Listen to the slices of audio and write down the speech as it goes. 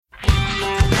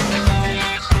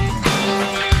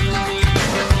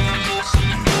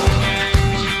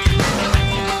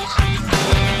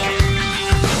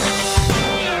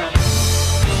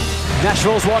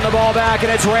Nashville's won the ball back,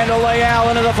 and it's Randall Leal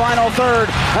into the final third.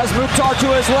 Has Mukhtar to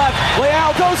his left.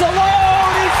 Leal goes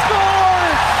alone. He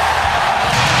scores!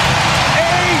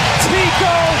 A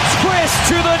Tico twist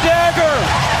to the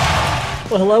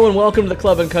dagger. Well, hello and welcome to the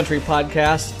Club and Country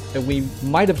Podcast. And we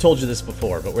might have told you this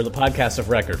before, but we're the podcast of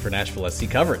record for Nashville SC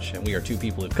coverage. And we are two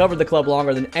people who've covered the club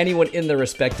longer than anyone in their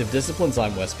respective disciplines.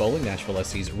 I'm Wes Bowling, Nashville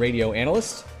SC's radio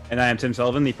analyst. And I am Tim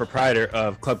Sullivan, the proprietor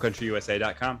of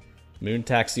ClubCountryUSA.com. Moon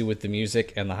Taxi with the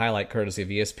music and the highlight courtesy of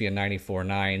ESPN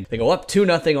 94.9. They go up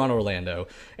 2-0 on Orlando,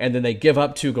 and then they give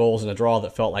up 2 goals in a draw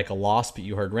that felt like a loss, but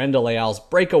you heard Randall Leal's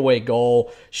breakaway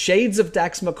goal. Shades of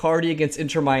Dax McCarty against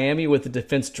Inter Miami with the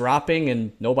defense dropping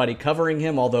and nobody covering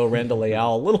him, although Randall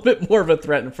Leal a little bit more of a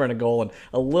threat in front of goal and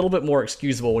a little bit more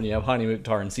excusable when you have Hani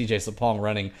Mukhtar and CJ Sapong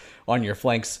running on your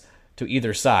flanks to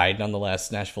either side.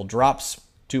 Nonetheless, Nashville drops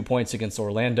 2 points against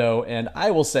Orlando, and I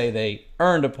will say they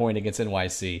earned a point against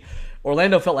NYC.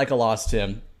 Orlando felt like a loss,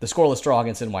 Tim. The scoreless draw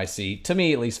against NYC, to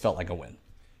me at least, felt like a win.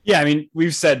 Yeah, I mean,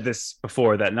 we've said this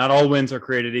before, that not all wins are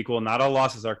created equal, not all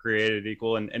losses are created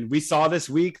equal, and we saw this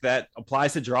week that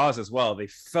applies to draws as well. They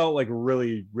felt like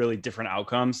really, really different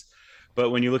outcomes, but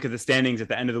when you look at the standings at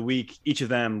the end of the week, each of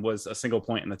them was a single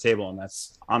point in the table, and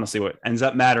that's honestly what ends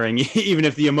up mattering, even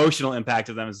if the emotional impact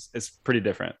of them is pretty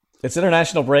different. It's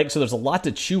international break, so there's a lot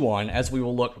to chew on as we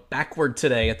will look backward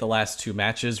today at the last 2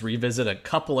 matches, revisit a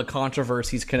couple of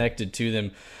controversies connected to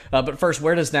them. But first,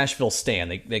 where does Nashville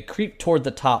stand? They creep toward the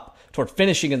top, toward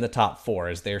finishing in the top 4,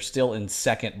 as they're still in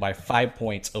second by 5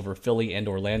 points over Philly and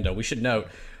Orlando. We should note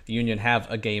the Union have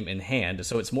a game in hand,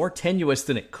 so it's more tenuous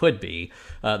than it could be.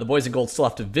 The boys in gold still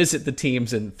have to visit the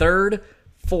teams in 3rd,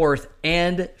 4th,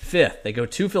 and 5th. They go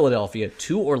to Philadelphia,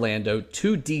 to Orlando,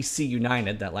 to DC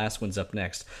United. That last one's up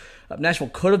next. Nashville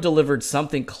could have delivered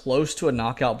something close to a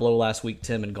knockout blow last week,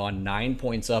 Tim, and gone 9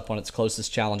 points up on its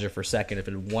closest challenger for second. If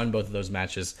it had won both of those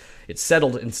matches, it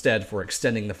settled instead for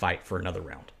extending the fight for another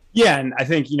round. Yeah, and I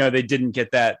think, they didn't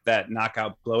get that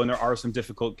knockout blow, and there are some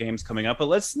difficult games coming up, but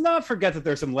let's not forget that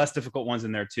there's some less difficult ones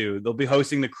in there too. They'll be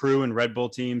hosting the Crew and Red Bull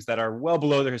teams that are well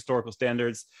below their historical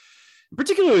standards,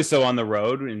 particularly so on the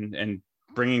road, and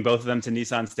bringing both of them to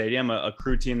Nissan Stadium, a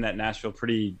Crew team that Nashville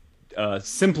pretty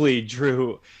simply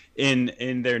drew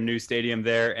in their new stadium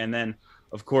there. And then,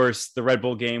 of course, the Red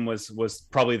Bull game was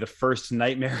probably the first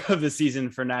nightmare of the season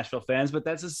for Nashville fans, but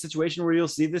that's a situation where you'll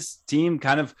see this team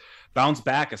kind of bounce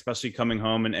back, especially coming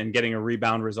home and getting a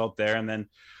rebound result there. And then,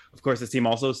 of course, this team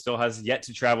also still has yet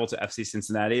to travel to FC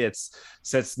Cincinnati. It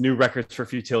sets new records for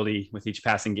futility with each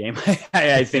passing game,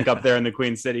 I think, up there in the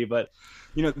Queen City. But,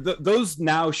 those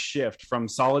now shift from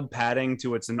solid padding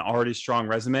to an already strong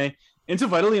resume into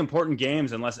vitally important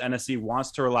games, unless NSC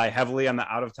wants to rely heavily on the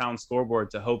out-of-town scoreboard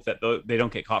to hope that they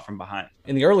don't get caught from behind.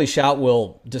 In the early shout,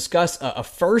 we'll discuss a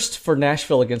first for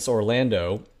Nashville against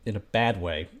Orlando in a bad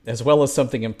way, as well as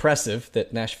something impressive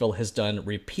that Nashville has done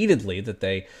repeatedly that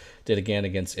they did again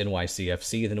against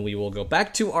NYCFC. Then we will go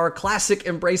back to our classic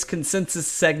Embrace Consensus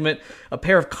segment, a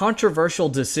pair of controversial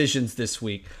decisions this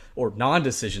week, or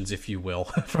non-decisions, if you will,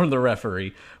 from the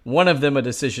referee. One of them a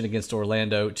decision against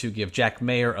Orlando to give Jack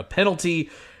Mayer a penalty.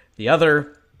 The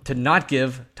other to not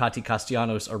give Tati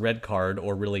Castellanos a red card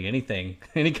or really anything,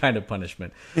 any kind of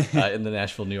punishment in the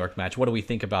Nashville-New York match. What do we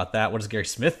think about that? What does Gary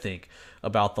Smith think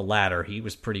about the latter? He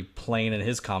was pretty plain in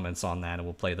his comments on that, and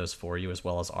we'll play those for you as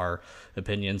well as our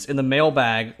opinions. In the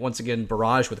mailbag, once again,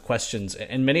 barrage with questions,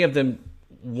 and many of them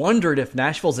wondered if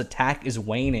Nashville's attack is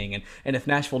waning and if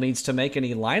Nashville needs to make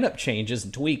any lineup changes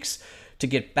and tweaks to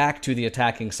get back to the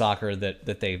attacking soccer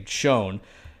that they've shown.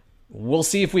 We'll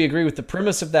see if we agree with the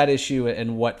premise of that issue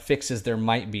and what fixes there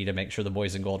might be to make sure the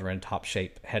boys in gold are in top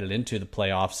shape headed into the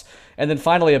playoffs. And then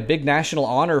finally, a big national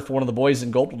honor for one of the boys in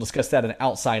gold. We'll discuss that in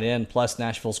Outside In, plus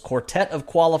Nashville's quartet of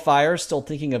qualifiers. Still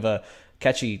thinking of a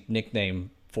catchy nickname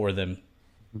for them.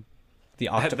 The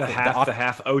half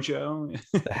Ocho,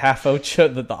 the half Ocho,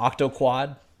 the Octo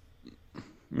Quad.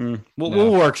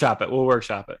 We'll workshop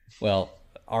it. Well,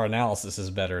 our analysis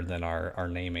is better than our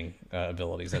naming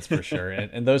abilities, that's for sure.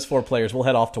 And those 4 players will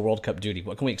head off to World Cup duty.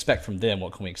 What can we expect from them?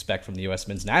 What can we expect from the U.S.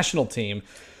 men's national team?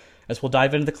 As we'll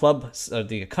dive into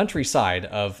the country side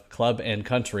of Club and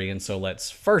Country. And so let's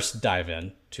first dive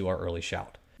in to our early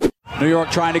shout. New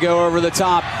York trying to go over the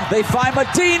top. They find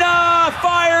Medina.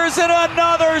 Fires and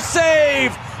another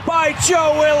save by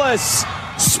Joe Willis.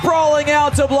 Sprawling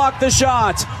out to block the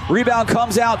shot. Rebound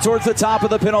comes out towards the top of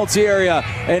the penalty area.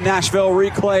 And Nashville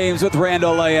reclaims with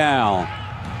Randall Leal.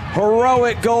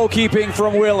 Heroic goalkeeping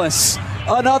from Willis.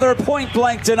 Another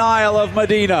point-blank denial of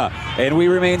Medina. And we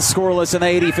remain scoreless in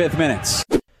the 85th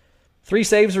minute. 3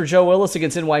 saves for Joe Willis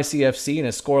against NYCFC in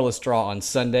a scoreless draw on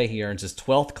Sunday. He earns his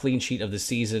 12th clean sheet of the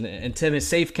season. And Tim, his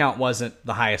save count wasn't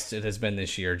the highest it has been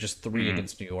this year, just 3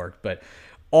 against New York. But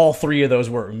all 3 of those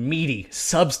were meaty,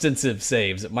 substantive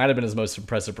saves. It might have been his most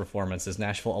impressive performance, as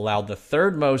Nashville allowed the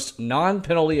 3rd most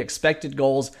non-penalty expected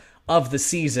goals of the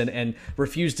season and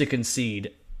refused to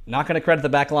concede. Not going to credit the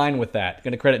back line with that.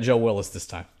 Going to credit Joe Willis this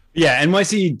time. Yeah,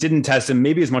 NYC didn't test him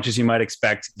maybe as much as you might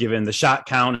expect, given the shot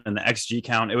count and the XG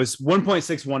count. It was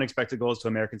 1.61 expected goals to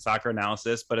American Soccer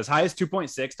Analysis, but as high as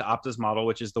 2.6 to Opta's model,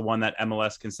 which is the one that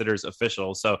MLS considers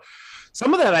official. So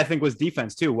some of that, I think, was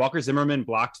defense, too. Walker Zimmerman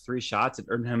blocked 3 shots and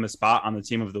earned him a spot on the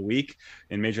team of the week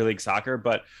in Major League Soccer.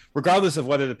 But regardless of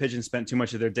whether the Pigeons spent too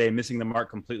much of their day missing the mark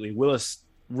completely, Willis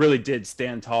really did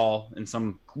stand tall in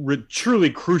some truly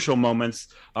crucial moments.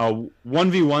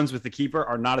 1v1s with the keeper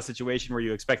are not a situation where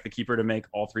you expect the keeper to make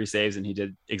all 3 saves, and he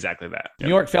did exactly that. New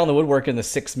York found the woodwork in the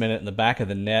 6th minute in the back of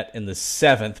the net in the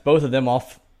 7th, both of them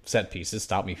off set pieces.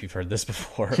 Stop me if you've heard this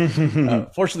before.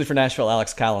 Fortunately for Nashville,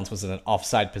 Alex Callens was in an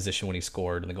offside position when he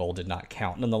scored, and the goal did not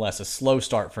count. Nonetheless, a slow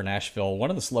start for Nashville, one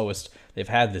of the slowest they've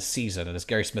had this season, and as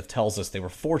Gary Smith tells us, they were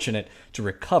fortunate to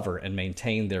recover and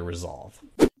maintain their resolve.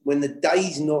 When the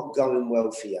day's not going well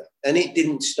for you, and it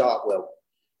didn't start well,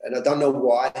 and I don't know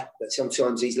why, but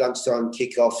sometimes these lunchtime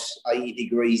kickoffs, 80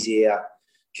 degrees here,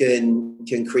 can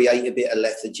create a bit of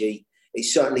lethargy. It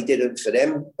certainly didn't for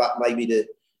them, but maybe the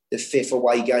 5th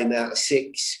away game out of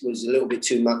 6 was a little bit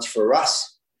too much for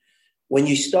us. When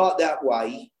you start that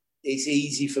way, it's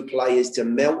easy for players to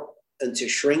melt and to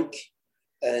shrink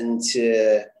and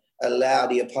to allow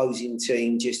the opposing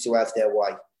team just to have their way.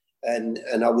 And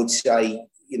I would say,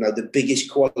 the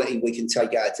biggest quality we can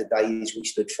take out of today is we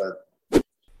stood firm.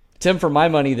 Tim, for my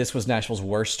money, this was Nashville's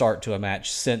worst start to a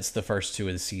match since the first 2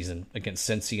 of the season against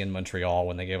Cincy and Montreal,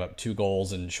 when they gave up 2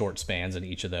 goals in short spans in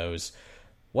each of those.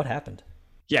 What happened?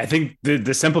 Yeah, I think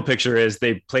the simple picture is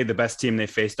they played the best team they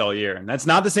faced all year. And that's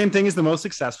not the same thing as the most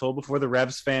successful. Before the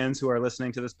Revs fans who are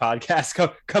listening to this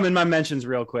podcast come in my mentions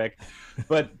real quick.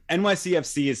 But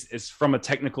NYCFC is from a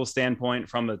technical standpoint,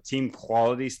 from a team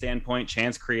quality standpoint,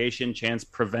 chance creation, chance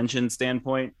prevention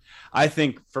standpoint, I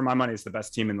think for my money, it's the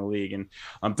best team in the league. And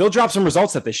they'll drop some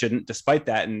results that they shouldn't, despite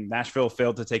that. And Nashville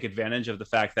failed to take advantage of the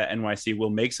fact that NYC will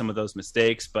make some of those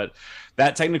mistakes. But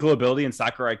that technical ability and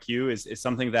soccer IQ is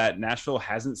something that Nashville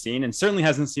hasn't seen, and certainly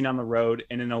hasn't seen on the road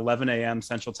in an 11 a.m.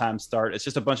 Central Time start. It's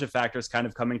just a bunch of factors kind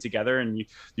of coming together, and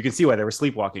you can see why they were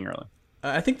sleepwalking early.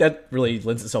 I think that really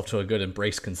lends itself to a good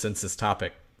embrace consensus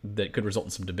topic that could result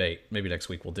in some debate. Maybe next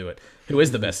week we'll do it. Who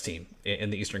is the best team in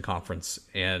the Eastern Conference?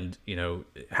 And,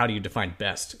 how do you define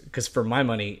best? Because for my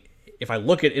money, if I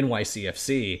look at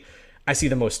NYCFC, I see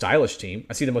the most stylish team.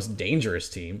 I see the most dangerous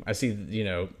team. I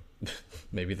see,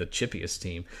 maybe the chippiest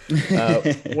team.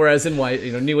 Whereas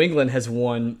New England has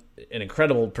won an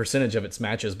incredible percentage of its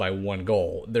matches by 1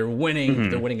 goal. They're winning. Mm-hmm.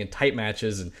 They're winning in tight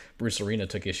matches. And Bruce Arena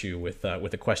took issue with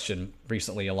a question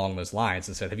recently along those lines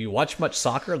and said, "Have you watched much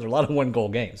soccer? There are a lot of 1-goal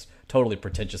games." Totally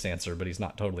pretentious answer, but he's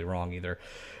not totally wrong either.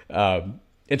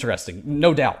 Interesting.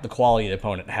 No doubt the quality of the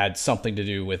opponent had something to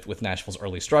do with Nashville's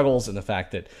early struggles and the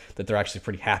fact that they're actually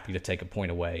pretty happy to take a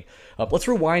point away. Let's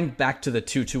rewind back to the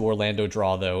 2-2 Orlando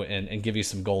draw, though, and give you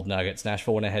some gold nuggets.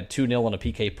 Nashville went ahead 2-0 on a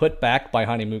PK putback by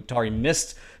Hani Mukhtar. He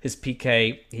missed his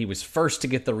PK. He was first to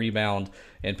get the rebound,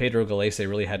 and Pedro Galese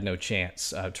really had no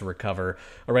chance to recover.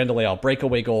 A Aranda Leal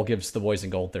breakaway goal gives the Boys in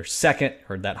Gold their second.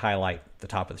 Heard that highlight at the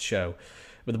top of the show.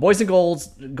 But the Boys in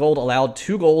Gold allowed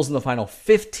 2 goals in the final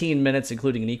 15 minutes,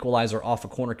 including an equalizer off a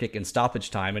corner kick in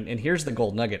stoppage time. And here's the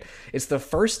gold nugget. It's the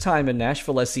first time in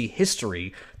Nashville SC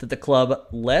history that the club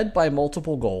led by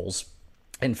multiple goals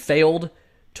and failed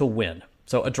to win.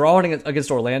 So a draw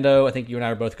against Orlando, I think you and I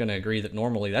are both going to agree that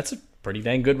normally that's a pretty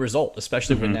dang good result,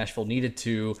 especially when Nashville needed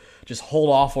to just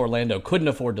hold off Orlando, couldn't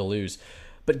afford to lose.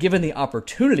 But given the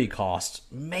opportunity cost,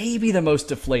 maybe the most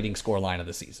deflating scoreline of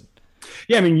the season.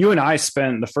 Yeah, I mean, you and I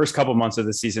spent the first couple months of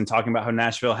the season talking about how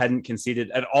Nashville hadn't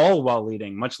conceded at all while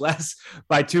leading, much less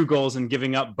by 2 goals and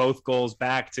giving up both goals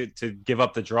back to give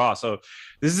up the draw. So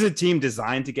this is a team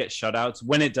designed to get shutouts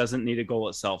when it doesn't need a goal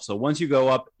itself. So once you go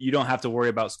up, you don't have to worry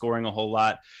about scoring a whole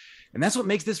lot. And that's what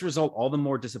makes this result all the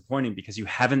more disappointing, because you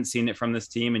haven't seen it from this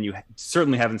team, and you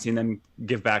certainly haven't seen them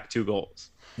give back 2 goals.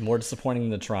 More disappointing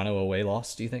than the Toronto away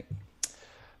loss, do you think?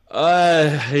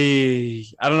 I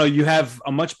don't know. You have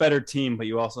a much better team, but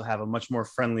you also have a much more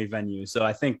friendly venue. So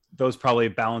I think those probably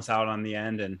balance out on the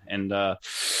end, and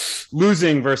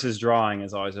losing versus drawing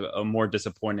is always a more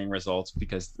disappointing result,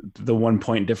 because the 1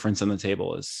 point difference in the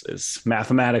table is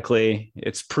mathematically,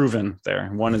 it's proven there.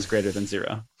 1 is greater than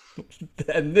 0.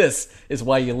 And this is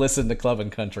why you listen to Club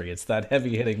and Country. It's that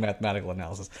heavy-hitting mathematical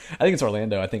analysis. I think it's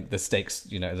Orlando. I think the stakes,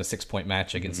 as a 6-point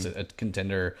match against a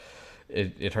contender,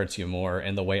 it hurts you more.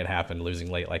 And the way it happened,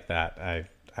 losing late like that,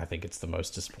 I think it's the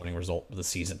most disappointing result of the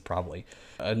season, probably.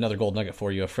 Another gold nugget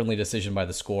for you. A friendly decision by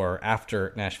the score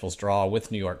after Nashville's draw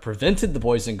with New York prevented the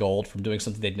boys in gold from doing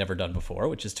something they'd never done before,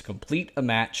 which is to complete a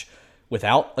match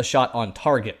without a shot on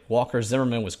target. Walker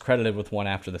Zimmerman was credited with one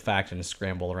after the fact in a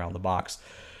scramble around the box.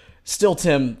 Still,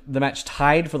 Tim, the match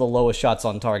tied for the lowest shots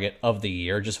on target of the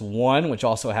year. Just one, which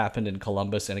also happened in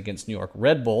Columbus and against New York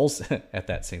Red Bulls at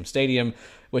that same stadium,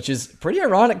 which is pretty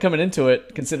ironic coming into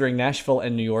it, considering Nashville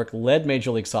and New York led Major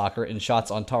League Soccer in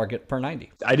shots on target per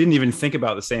 90. I didn't even think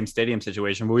about the same stadium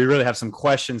situation, but we really have some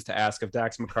questions to ask of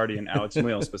Dax McCarty and Alex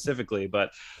Muyl specifically. But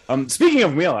speaking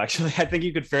of Muyl, actually, I think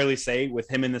you could fairly say with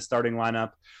him in the starting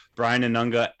lineup, Brian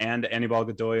Anunga and Anibal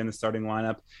Godoy in the starting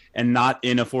lineup, and not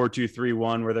in a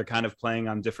 4-2-3-1 where they're kind of playing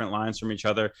on different lines from each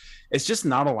other. It's just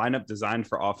not a lineup designed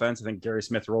for offense. I think Gary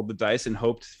Smith rolled the dice and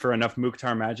hoped for enough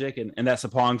Mukhtar magic and that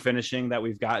Sapong finishing that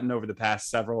we've gotten over the past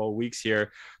several weeks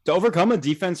here to overcome a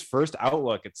defense first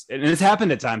outlook. It's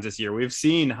happened at times this year. We've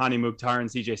seen Hani Mukhtar and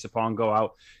CJ Sapong go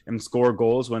out and score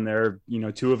goals when they're,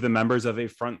 two of the members of a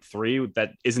front three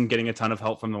that isn't getting a ton of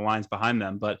help from the lines behind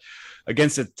them. But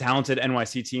against a talented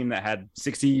NYC team that had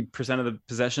 60% of the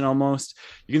possession almost,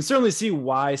 you can certainly see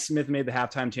why Smith made the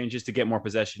halftime changes to get more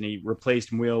possession. He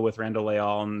replaced Muyl with Randall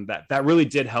Leal, and that really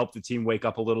did help the team wake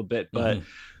up a little bit. But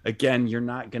again, you're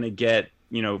not going to get,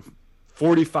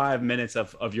 45 minutes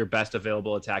of your best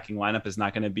available attacking lineup is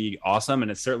not going to be awesome. And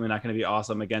it's certainly not going to be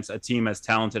awesome against a team as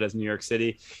talented as New York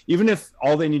City, even if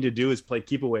all they need to do is play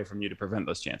keep away from you to prevent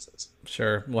those chances.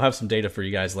 Sure. We'll have some data for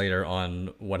you guys later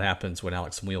on what happens when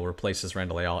Alex Muyl replaces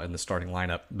Randall Leal in the starting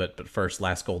lineup. But first,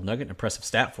 last gold nugget, an impressive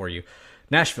stat for you.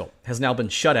 Nashville has now been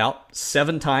shut out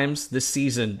 7 times this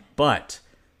season, but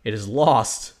it has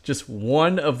lost just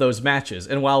one of those matches.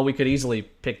 And while we could easily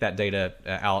pick that data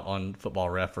out on Football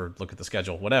Ref or look at the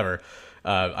schedule, whatever,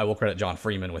 I will credit John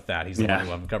Freeman with that. He's the one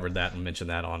who uncovered that and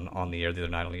mentioned that on the air the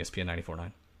other night on ESPN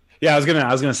 94.9. Yeah, I was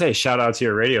gonna say shout out to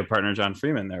your radio partner John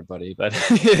Freeman there, buddy. But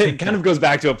it kind of goes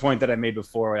back to a point that I made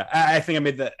before. I think I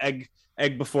made the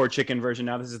egg before chicken version.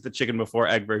 Now this is the chicken before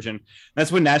egg version.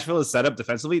 That's when Nashville is set up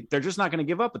defensively. They're just not going to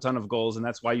give up a ton of goals, and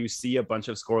that's why you see a bunch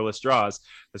of scoreless draws.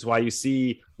 That's why you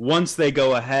see once they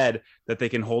go ahead that they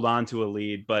can hold on to a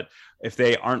lead. But if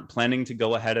they aren't planning to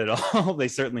go ahead at all, they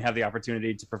certainly have the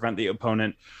opportunity to prevent the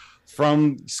opponent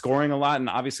from scoring a lot. And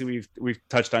obviously we've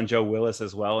touched on Joe Willis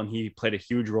as well, and he played a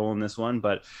huge role in this one.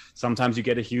 But sometimes you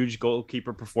get a huge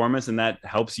goalkeeper performance, and that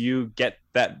helps you get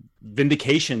that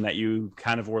vindication that you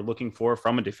kind of were looking for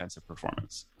from a defensive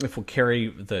performance. If we'll carry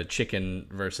the chicken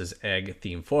versus egg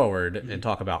theme forward and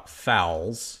talk about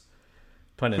fouls,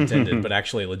 pun intended, but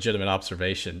actually a legitimate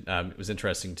observation. It was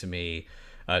interesting to me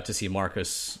to see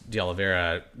Marcos de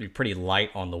Oliveira be pretty light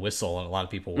on the whistle, and a lot of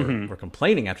people were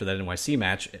complaining after that NYC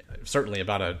match, certainly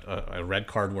about a red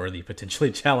card worthy,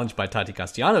 potentially challenged by Tati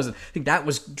Castellanos. And I think that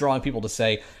was drawing people to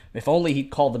say, if only he'd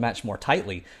called the match more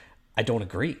tightly. I don't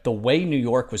agree. The way New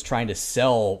York was trying to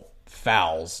sell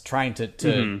fouls, trying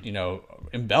to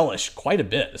embellish quite a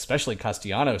bit, especially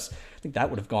Castellanos, I think that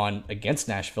would have gone against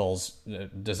Nashville's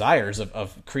desires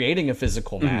of creating a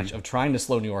physical match, of trying to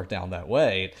slow New York down that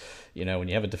way. When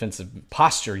you have a defensive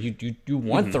posture, you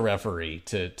want the referee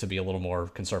to be a little more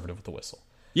conservative with the whistle.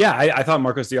 Yeah, I thought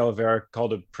Marcos de Oliveira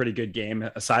called a pretty good game,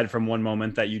 aside from one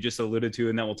moment that you just alluded to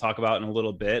and that we'll talk about in a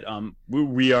little bit.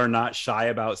 We are not shy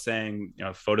about saying,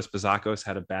 Fotis Bazakos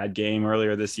had a bad game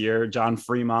earlier this year. John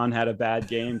Freeman had a bad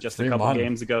game just a couple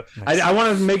games ago. Nice. I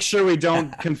want to make sure we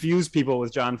don't confuse people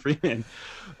with John Freeman.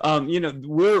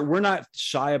 We're not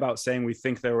shy about saying we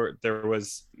think there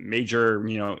was a major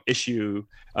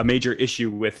issue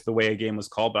with the way a game was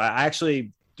called. But I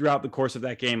actually, throughout the course of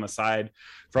that game, aside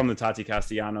from the Tati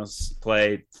Castellanos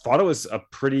play, thought it was a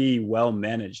pretty well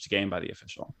managed game by the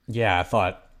official. Yeah, I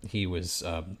thought he was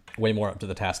way more up to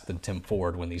the task than Tim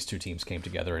Ford when these two teams came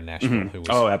together in Nashville, who was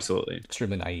absolutely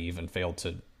extremely naive and failed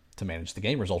to manage the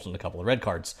game, resulted in a couple of red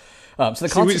cards.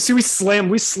 We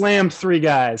slammed 3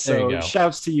 guys. So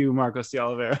shouts to you, Marcos de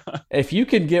Oliveira. If you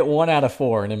can get 1 out of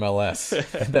 4 in MLS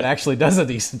that actually does a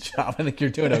decent job, I think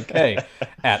you're doing okay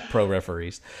at Pro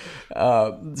Referees.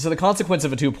 So the consequence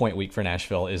of a 2-point week for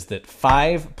Nashville is that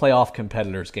 5 playoff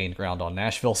competitors gained ground on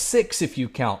Nashville, 6 if you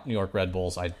count New York Red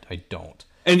Bulls. I don't.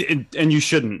 And you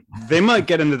shouldn't. They might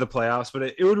get into the playoffs, but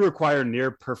it would require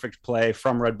near perfect play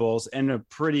from Red Bulls and a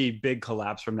pretty big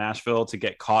collapse from Nashville to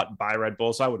get caught by Red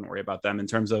Bull. So I wouldn't worry about them in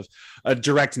terms of a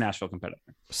direct Nashville competitor.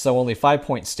 So only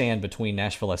 5-point stand between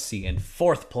Nashville SC and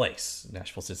fourth place.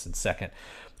 Nashville sits in second.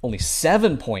 Only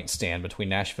 7-point stand between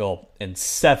Nashville and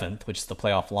seventh, which is the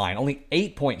playoff line. Only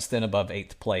 8 points then above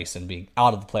eighth place and being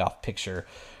out of the playoff picture.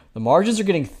 The margins are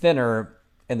getting thinner,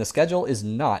 and the schedule is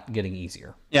not getting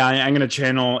easier. Yeah, I'm going to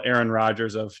channel Aaron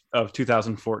Rodgers of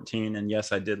 2014. And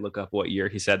yes, I did look up what year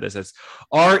he said this. It's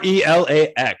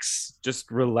RELAX. Just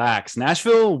relax.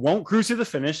 Nashville won't cruise to the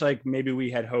finish like maybe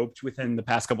we had hoped within the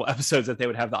past couple episodes that they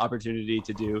would have the opportunity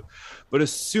to do. But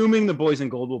assuming the boys in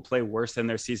gold will play worse than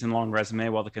their season-long resume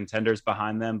while the contenders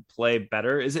behind them play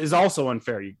better is also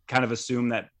unfair. You kind of assume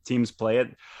that teams play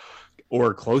it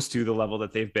or close to the level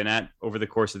that they've been at over the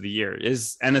course of the year.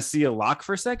 Is NSC a lock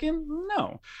for second?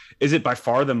 No. Is it by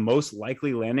far the most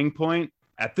likely landing point?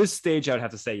 At this stage, I would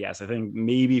have to say yes. I think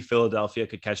maybe Philadelphia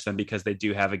could catch them because they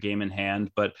do have a game in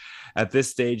hand. But at this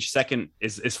stage, second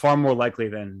is far more likely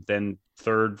than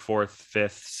third, fourth,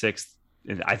 fifth, sixth.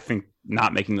 I think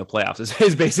not making the playoffs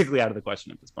is basically out of the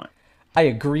question at this point. I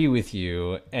agree with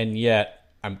you, and yet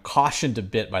I'm cautioned a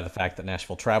bit by the fact that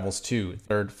Nashville travels to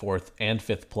third, fourth, and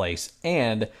fifth place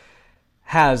and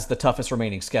has the toughest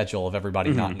remaining schedule of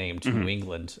everybody not named New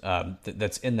England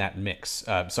that's in that mix.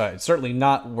 So it's certainly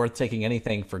not worth taking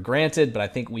anything for granted, but I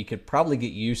think we could probably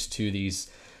get used to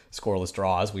these scoreless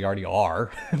draws. We already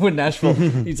are when Nashville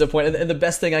needs a point. And the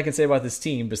best thing I can say about this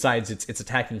team, besides its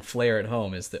attacking flair at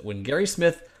home, is that when Gary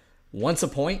Smith wants a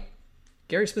point,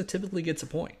 Gary Smith typically gets a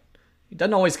point. He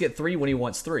doesn't always get 3 when he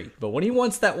wants 3, but when he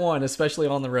wants that one, especially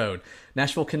on the road,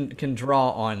 Nashville can draw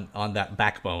on that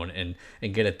backbone and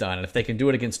get it done. And if they can do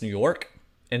it against New York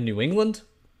and New England,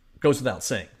 goes without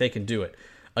saying, they can do it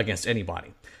against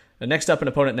anybody. The next up, an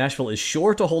opponent Nashville is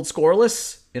sure to hold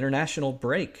scoreless. International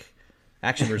break.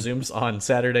 Action resumes on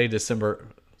Saturday,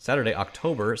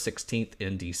 October 16th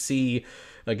in D.C.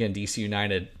 Again, DC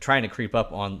United trying to creep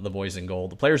up on the boys in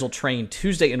gold. The players will train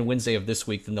Tuesday and Wednesday of this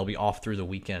week, then they'll be off through the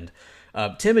weekend.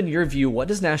 Tim, in your view, what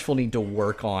does Nashville need to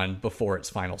work on before its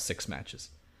final 6 matches?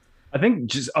 I think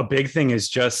just a big thing is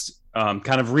just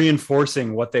kind of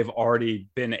reinforcing what they've already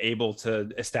been able to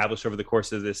establish over the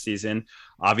course of this season.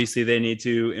 Obviously, they need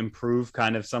to improve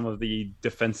kind of some of the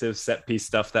defensive set piece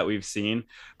stuff that we've seen.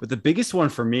 But the biggest one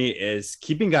for me is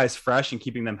keeping guys fresh and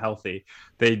keeping them healthy.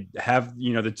 They have,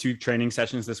 the 2 training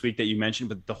sessions this week that you mentioned,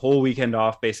 but the whole weekend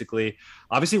off, basically.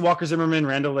 Obviously, Walker Zimmerman,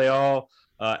 Randall Leal,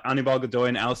 Anibal Godoy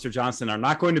and Alistair Johnston are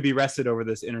not going to be rested over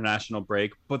this international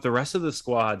break, but the rest of the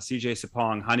squad, CJ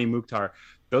Sapong, Hani Mukhtar,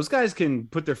 those guys can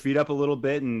put their feet up a little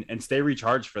bit and stay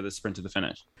recharged for the sprint to the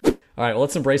finish. All right, well,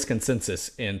 let's embrace consensus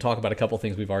and talk about a couple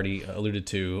things we've already alluded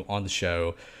to on the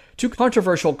show. 2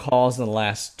 controversial calls in the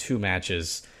last 2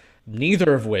 matches,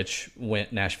 neither of which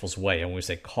went Nashville's way. And when we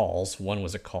say calls, one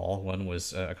was a call, one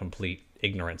was a complete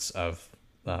ignorance of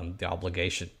the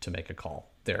obligation to make a call.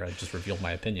 There, I just revealed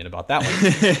my opinion about that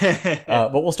one.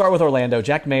 But we'll start with Orlando.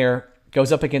 Jack Mayer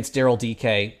goes up against Daryl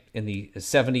DK in the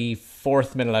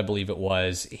 74th minute, I believe it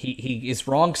was. He is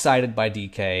wrong-sided by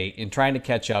DK. In trying to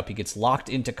catch up, he gets locked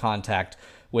into contact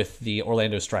with the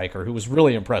Orlando striker, who was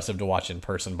really impressive to watch in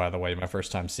person, by the way. My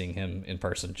first time seeing him in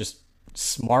person. Just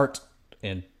smart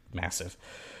and massive.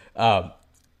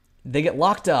 They get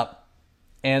locked up,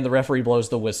 and the referee blows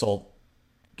the whistle,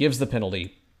 gives the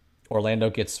penalty. Orlando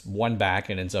gets one back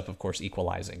and ends up, of course,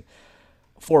 equalizing.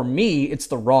 For me, it's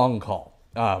the wrong call.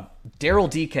 Daryl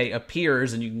DK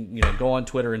appears, and you can go on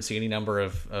Twitter and see any number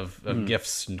of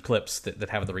GIFs and clips that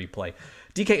have the replay.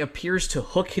 DK appears to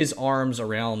hook his arms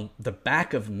around the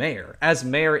back of Mayer, as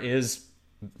Mayer is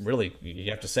really,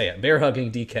 you have to say it, bear hugging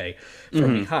DK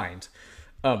from behind.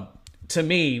 To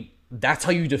me, that's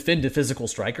how you defend a physical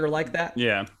striker like that.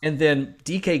 Yeah. And then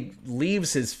DK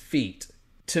leaves his feet,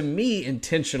 to me,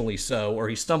 intentionally so, or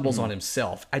he stumbles on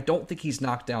himself. I don't think he's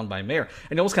knocked down by Mayer.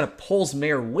 And almost kind of pulls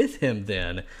Mayer with him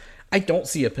then. I don't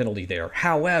see a penalty there.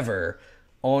 However,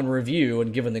 on review,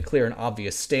 and given the clear and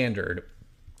obvious standard,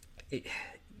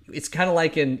 it's kind of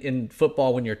like in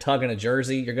football when you're tugging a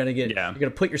jersey. You're going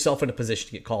to put yourself in a position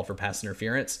to get called for pass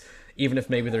interference, even if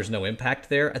maybe there's no impact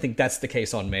there. I think that's the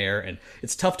case on Mayer, and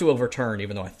it's tough to overturn,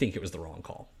 even though I think it was the wrong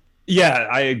call. Yeah,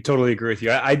 I totally agree with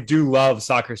you. I do love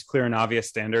soccer's clear and obvious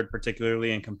standard,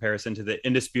 particularly in comparison to the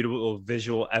indisputable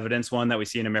visual evidence one that we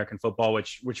see in American football,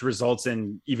 which results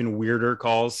in even weirder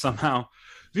calls somehow.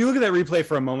 If you look at that replay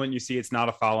for a moment, you see it's not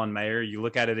a foul on Mayer. You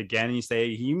look at it again and you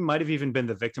say he might have even been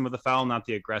the victim of the foul, not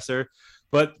the aggressor.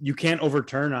 but you can't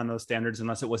overturn on those standards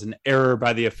unless it was an error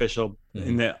by the official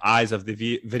in the eyes of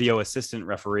the video assistant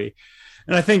referee.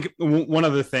 And I think one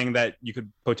other thing that you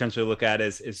could potentially look at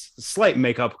is slight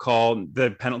makeup call.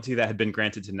 The penalty that had been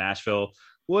granted to Nashville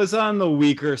was on the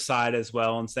weaker side as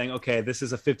well, and saying, okay, this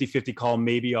is a 50-50 call.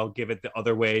 Maybe I'll give it the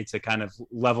other way to kind of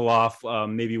level off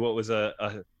maybe what was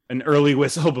an early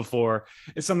whistle before.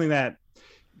 It's something that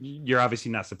you're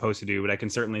obviously not supposed to do, but I can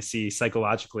certainly see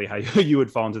psychologically how you would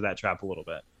fall into that trap a little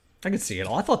bit. I could see it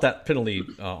all. I thought that penalty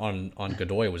on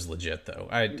Godoy was legit, though.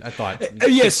 I thought,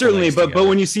 yeah, certainly. But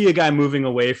when you see a guy moving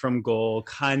away from goal,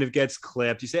 kind of gets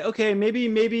clipped, you say, okay,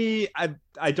 maybe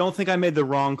I don't think I made the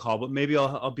wrong call, but maybe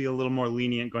I'll be a little more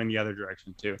lenient going the other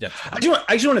direction too. Yeah. I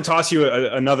actually want to toss you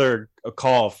another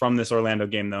call from this Orlando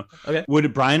game though. Okay.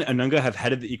 Would Brian Anunga have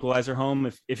headed the equalizer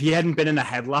home if he hadn't been in a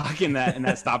headlock in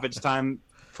that stoppage time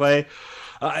play?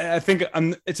 I think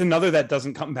it's another that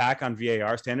doesn't come back on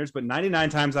VAR standards, but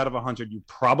 99 times out of 100, you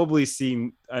probably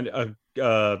see that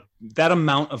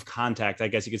amount of contact, I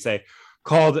guess you could say,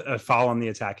 called a foul on the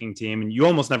attacking team. And you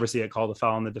almost never see it called a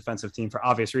foul on the defensive team for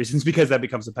obvious reasons, because that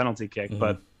becomes a penalty kick. Mm-hmm.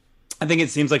 But I think it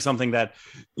seems like something that,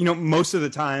 most of the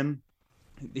time,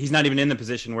 he's not even in the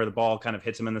position where the ball kind of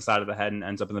hits him in the side of the head and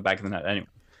ends up in the back of the net anyway.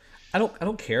 I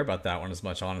don't care about that one as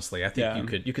much, honestly. I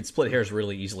think you could split hairs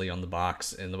really easily on the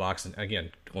box. And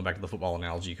again, going back to the football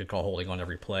analogy, you could call holding on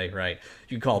every play, right?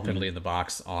 You could call a penalty in the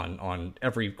box on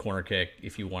every corner kick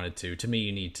if you wanted to. To me,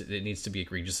 it needs to be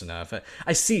egregious enough.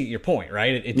 I see your point,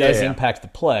 right? It does impact the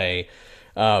play.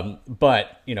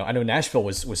 But I know Nashville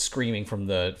was screaming from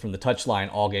the touchline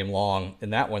all game long in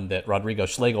that one that Rodrigo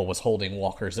Schlegel was holding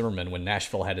Walker Zimmerman when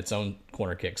Nashville had its own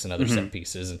corner kicks and other set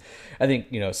pieces. And I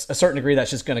think, a certain degree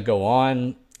that's just going to go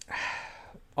on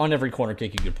every corner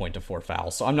kick. You could point to 4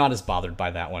 fouls. So I'm not as bothered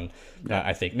by that one.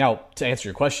 I think now, to answer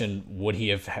your question, would he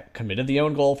have committed the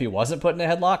own goal if he wasn't put in a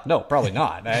headlock? No, probably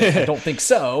not. I don't think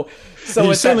so. So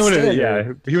he certainly would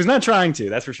have, he was not trying to,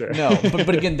 that's for sure. No,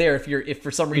 but again, if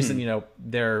for some reason,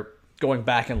 they're going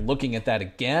back and looking at that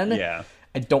again,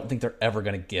 I don't think they're ever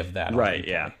going to give that. Right.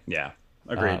 Yeah.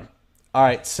 Agreed. All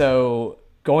right. So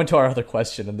going to our other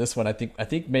question, and this one I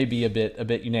think may be a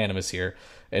bit unanimous here,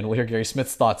 and we'll hear Gary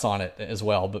Smith's thoughts on it as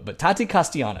well. But Tati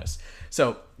Castellanos.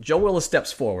 So Joe Willis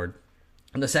steps forward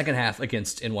in the second half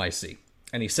against NYC,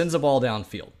 and he sends a ball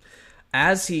downfield.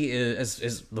 As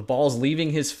the ball's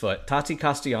leaving his foot, Tati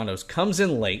Castellanos comes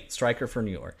in late, striker for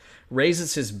New York,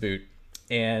 raises his boot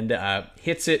and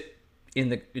hits it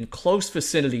in close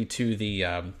vicinity to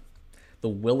the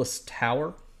Willis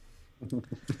Tower,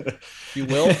 if you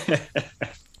will.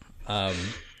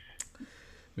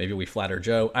 Maybe we flatter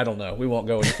Joe. I don't know. We won't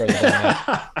go any further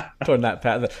toward that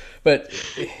path. But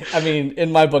I mean,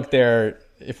 in my book, there,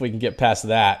 if we can get past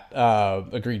that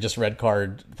egregious red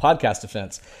card podcast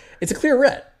offense, it's a clear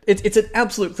red. It's an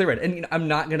absolute clear red. And I'm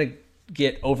not going to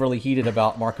get overly heated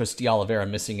about Marcos de Oliveira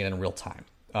missing it in real time.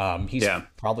 He's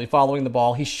probably following the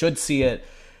ball. He should see it.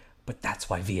 But that's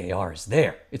why VAR is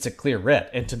there. It's a clear red.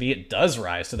 And to me, it does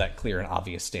rise to that clear and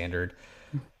obvious standard.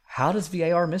 How does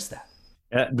VAR miss that?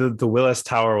 The Willis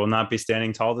Tower will not be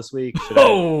standing tall this week. Should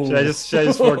I just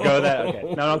forego that?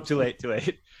 Okay. No, too late.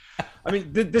 I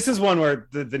mean, this is one where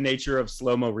the nature of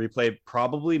slow-mo replay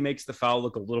probably makes the foul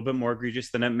look a little bit more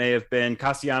egregious than it may have been.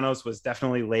 Castellanos was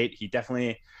definitely late. He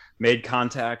definitely made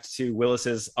contact to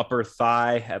Willis's upper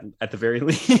thigh at the very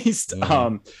least.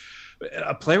 Mm-hmm.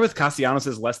 A player with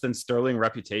Castellanos' less than sterling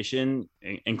reputation,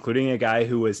 including a guy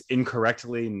who was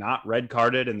incorrectly not red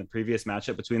carded in the previous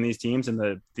matchup between these teams,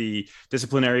 and the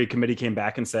disciplinary committee came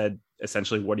back and said,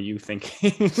 essentially, what are you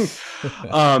thinking?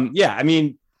 I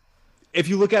mean, if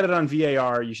you look at it on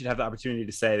VAR, you should have the opportunity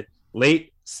to say,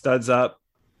 late, studs up.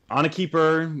 On a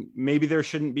keeper, maybe there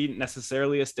shouldn't be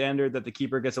necessarily a standard that the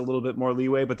keeper gets a little bit more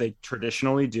leeway, but they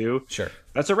traditionally do. Sure.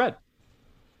 That's a red.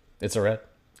 It's a red.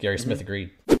 Gary Smith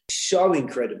agreed. So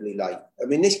incredibly late. I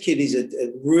mean, this kid is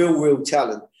a real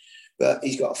talent, but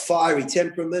he's got a fiery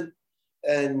temperament,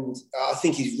 and I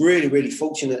think he's really, really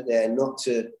fortunate there not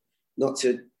to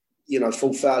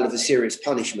fall foul of a serious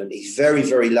punishment. He's very,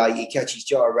 very late. He catches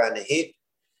Joe around the hip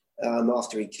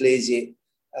after he clears it,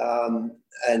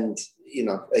 and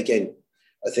again,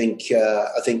 I think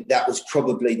that was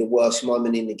probably the worst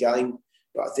moment in the game.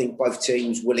 But I think both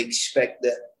teams will expect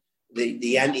that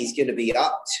the ante's going to be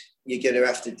upped. You're going to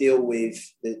have to deal with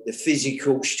the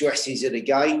physical stresses of the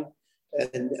game.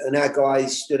 And our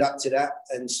guys stood up to that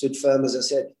and stood firm, as I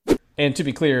said. And to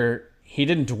be clear, he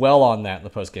didn't dwell on that in the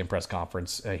post-game press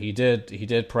conference. He did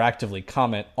proactively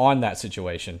comment on that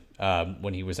situation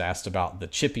when he was asked about the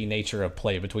chippy nature of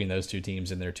play between those two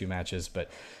teams in their two matches. But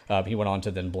he went on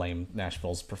to then blame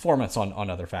Nashville's performance on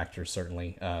other factors.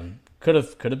 Certainly, could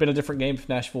have been a different game if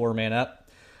Nashville were man up.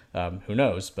 Who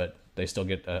knows? But they still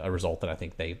get a result that I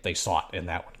think they sought in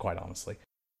that one, quite honestly.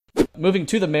 Moving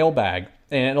to the mailbag,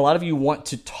 and a lot of you want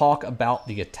to talk about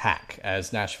the attack,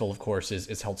 as Nashville, of course,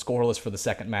 is held scoreless for the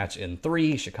second match in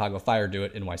 3. Chicago Fire do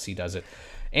it, NYC does it.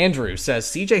 Andrew says,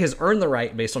 CJ has earned the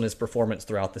right, based on his performance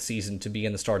throughout the season, to be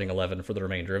in the starting 11 for the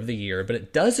remainder of the year, but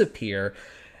it does appear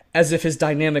as if his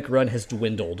dynamic run has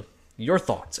dwindled. Your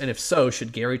thoughts? And if so,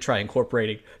 should Gary try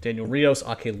incorporating Daniel Rios,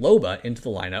 Ake Loba into the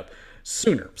lineup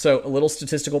sooner? So a little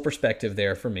statistical perspective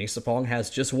there for me. Sapong has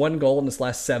just 1 goal in his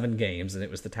last 7 games, and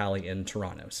it was the tally in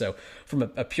Toronto. So from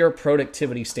a pure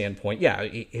productivity standpoint, yeah,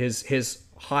 his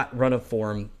hot run of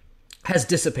form has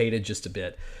dissipated just a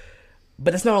bit.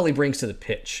 But that's not all he brings to the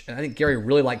pitch. And I think Gary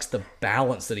really likes the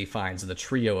balance that he finds in the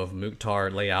trio of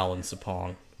Mukhtar, Leal, and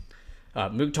Sapong.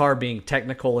 Mukhtar being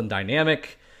technical and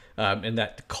dynamic, and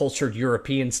that cultured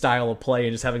European style of play,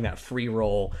 and just having that free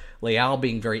roll. Leal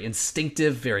being very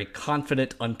instinctive, very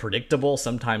confident, unpredictable,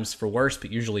 sometimes for worse, but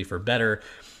usually for better.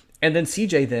 And then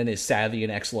CJ then is savvy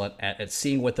and excellent at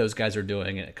seeing what those guys are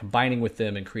doing and combining with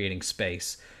them and creating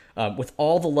space. With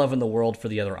all the love in the world for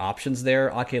the other options there,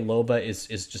 Ake Loba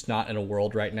is just not in a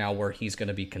world right now where he's going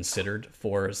to be considered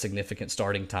for significant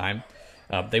starting time.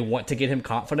 They want to get him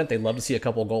confident. They'd love to see a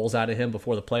couple goals out of him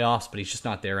before the playoffs, but he's just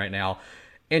not there right now.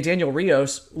 And Daniel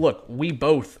Rios, look, we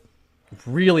both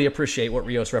really appreciate what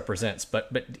Rios represents, but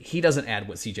he doesn't add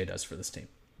what CJ does for this team.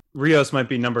 Rios might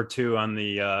be number 2 on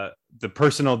the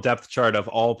personal depth chart of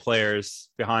all players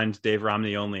behind Dave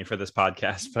Romney only for this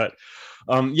podcast. But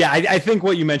I think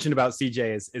what you mentioned about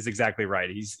CJ is exactly right.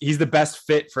 He's the best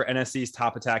fit for NSC's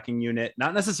top attacking unit,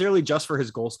 not necessarily just for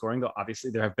his goal scoring, though obviously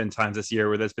there have been times this year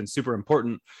where that's been super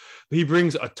important. But he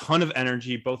brings a ton of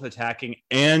energy, both attacking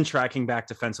and tracking back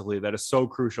defensively. That is so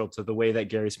crucial to the way that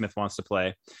Gary Smith wants to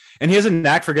play. And he has a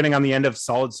knack for getting on the end of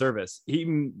solid service.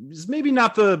 He is maybe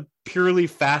not the purely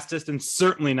fastest and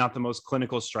certainly not the most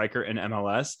clinical striker in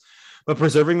MLS, but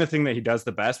preserving the thing that he does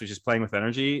the best, which is playing with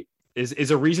energy,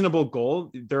 is a reasonable goal.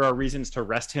 There are reasons to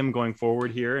rest him going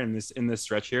forward here in this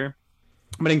stretch here.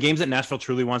 But in games that Nashville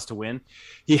truly wants to win,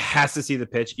 he has to see the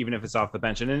pitch, even if it's off the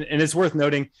bench. And it's worth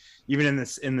noting, even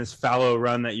in this fallow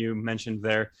run that you mentioned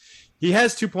there, he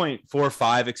has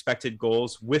 2.45 expected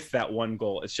goals with that 1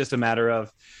 goal. It's just a matter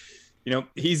of,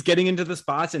 he's getting into the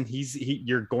spots, and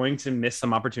you're going to miss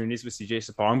some opportunities with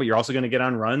CJ Sapong, but you're also going to get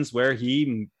on runs where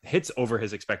he hits over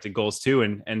his expected goals too.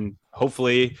 And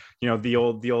hopefully, the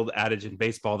old adage in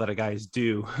baseball that a guy is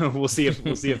due. We'll see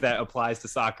if that applies to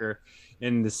soccer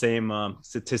in the same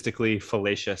statistically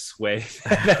fallacious way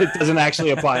that it doesn't actually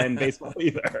apply in baseball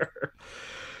either.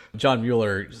 John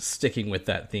Mueller, sticking with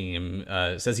that theme,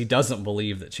 says he doesn't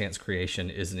believe that chance creation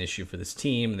is an issue for this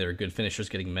team. There are good finishers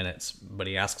getting minutes, but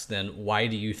he asks then, why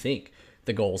do you think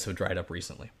the goals have dried up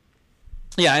recently?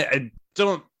 Yeah, I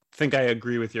don't think I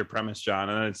agree with your premise, John.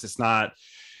 And it's just not,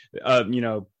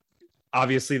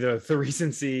 obviously the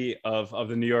recency of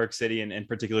the New York City and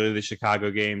particularly the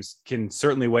Chicago games can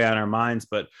certainly weigh on our minds,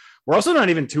 but we're also not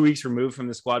even 2 weeks removed from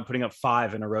the squad putting up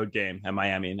 5 in a road game at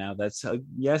Miami. Now that's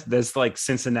yes, that's like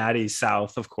Cincinnati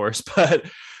South, of course, but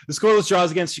the scoreless draws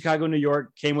against Chicago, New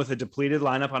York came with a depleted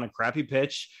lineup on a crappy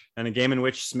pitch and a game in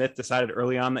which Smith decided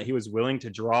early on that he was willing to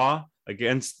draw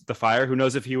against the Fire. Who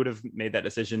knows if he would have made that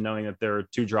decision knowing that there were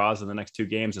 2 draws in the next 2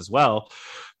 games as well.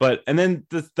 And then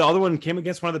the other one came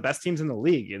against one of the best teams in the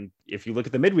league. And if you look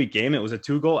at the midweek game, it was a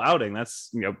 2-goal outing.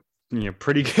 That's,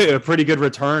 pretty good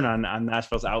return on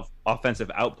Nashville's offensive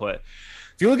output.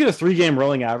 If you look at a 3-game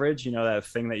rolling average, that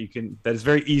thing that is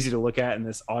very easy to look at in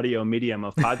this audio medium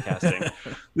of podcasting.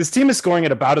 This team is scoring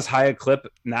at about as high a clip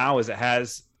now as it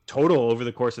has total over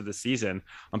the course of the season,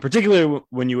 particularly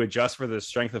when you adjust for the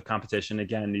strength of competition.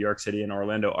 Again, New York City and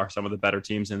Orlando are some of the better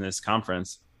teams in this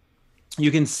conference.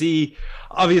 You can see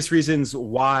obvious reasons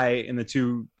why in the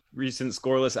 2 recent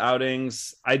scoreless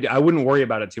outings, I wouldn't worry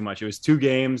about it too much. It was 2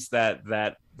 games that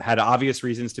had obvious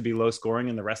reasons to be low scoring,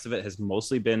 and the rest of it has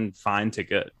mostly been fine to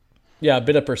good. Yeah, a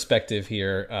bit of perspective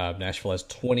here. Nashville has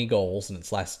 20 goals in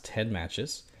its last 10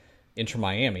 matches. Inter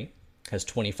Miami has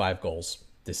 25 goals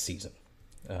this season.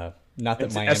 Not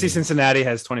that Miami... FC Cincinnati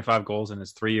has 25 goals in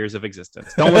its 3 years of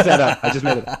existence. Don't look that up. I just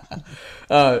made it up.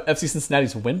 FC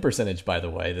Cincinnati's win percentage, by the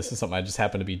way, this is something I just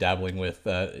happen to be dabbling with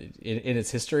in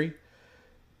its history.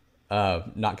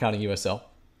 Not counting USL,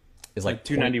 is like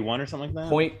 291 or something like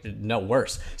that. No,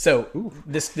 worse. So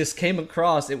this came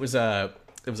across. It was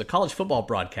it was a college football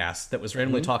broadcast that was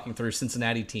randomly talking through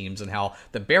Cincinnati teams and how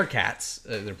the Bearcats,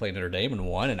 they're playing Notre Dame and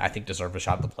won, and I think deserve a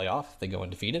shot at the playoff if they go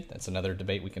undefeated. That's another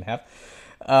debate we can have.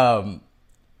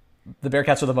 The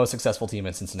Bearcats are the most successful team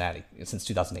in Cincinnati since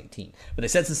 2018. But they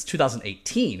said since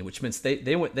 2018, which means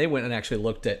they went and actually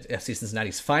looked at FC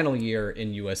Cincinnati's final year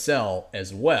in USL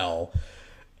as well.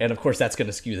 And, of course, that's going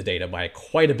to skew the data by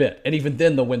quite a bit. And even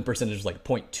then, the win percentage is like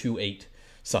 0.28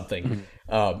 something.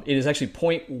 It is actually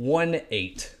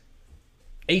 0.18,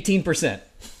 18%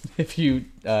 if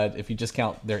you just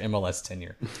count their MLS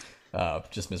tenure.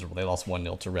 Just miserable. They lost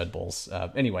 1-0 to Red Bulls.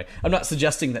 Anyway, I'm not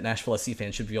suggesting that Nashville SC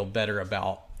fans should feel better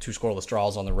about 2 scoreless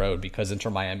draws on the road because Inter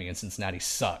Miami and Cincinnati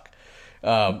suck.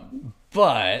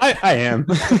 But I am.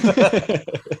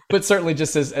 But certainly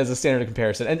just as a standard of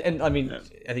comparison. And I mean,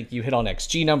 I think you hit on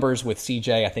XG numbers with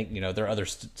CJ. I think, there are other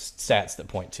stats that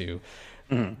point to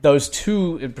those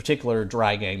 2 in particular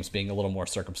dry games being a little more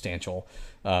circumstantial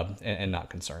and not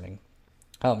concerning.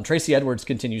 Tracy Edwards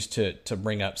continues to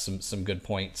bring up some good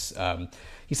points.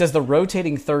 He says the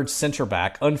rotating third center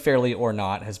back, unfairly or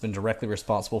not, has been directly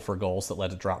responsible for goals that led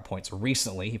to drop points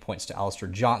recently. He points to Alistair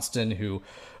Johnston, who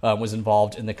was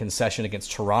involved in the concession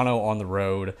against Toronto on the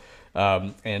road,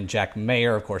 and Jack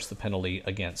Mayer, of course, the penalty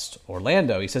against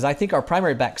Orlando. He says, I think our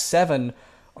primary back 7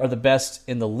 are the best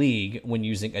in the league when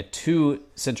using a 2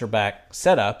 center back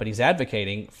setup, and he's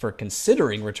advocating for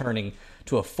considering returning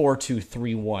to a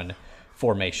 4-2-3-1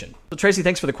 formation. So Tracy,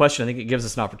 thanks for the question. I think it gives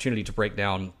us an opportunity to break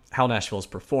down how Nashville has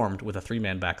performed with a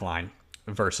 3-man back line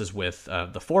versus with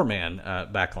the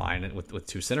 4-man back line with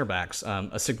 2 center backs.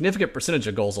 A significant percentage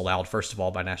of goals allowed, first of all,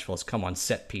 by Nashville has come on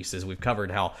set pieces. We've covered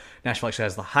how Nashville actually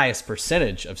has the highest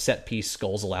percentage of set piece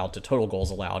goals allowed to total goals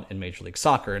allowed in Major League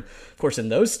Soccer. And of course, in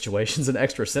those situations, an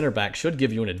extra center back should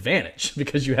give you an advantage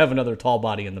because you have another tall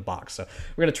body in the box. So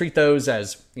we're going to treat those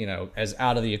as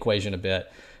out of the equation a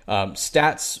bit.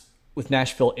 Stats with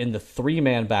Nashville in the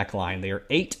 3-man back line, they are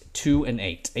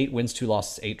 8-2-8. 8 wins, 2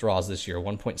 losses, 8 draws this year,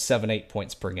 1.78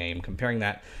 points per game. Comparing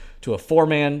that to a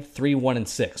 4-man,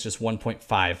 3-1-6, just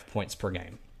 1.5 points per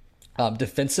game.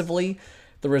 Defensively,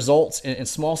 the results in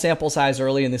small sample size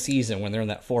early in the season when they're in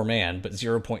that 4-man, but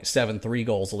 0.73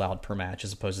 goals allowed per match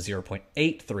as opposed to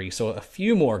 0.83, so a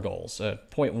few more goals,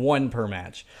 0.1 per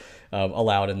match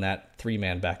allowed in that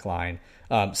 3-man back line.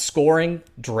 Scoring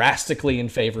drastically in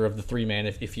favor of the 3-man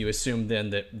if you assume then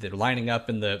that they're lining up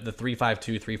in the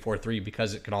 3-5-2, 3-4-3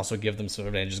 because it can also give them some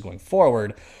advantages going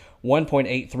forward.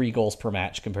 1.83 goals per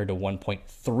match compared to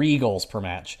 1.3 goals per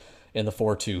match in the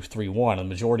 4-2-3-1. The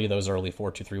majority of those early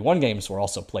 4-2-3-1 games were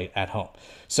also played at home.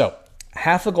 So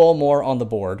half a goal more on the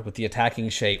board with the attacking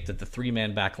shape that the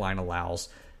 3-man back line allows.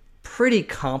 Pretty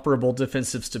comparable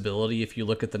defensive stability if you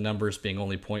look at the numbers being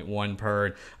only 0.1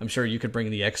 per. I'm sure you could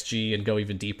bring the XG and go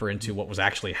even deeper into what was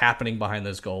actually happening behind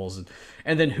those goals.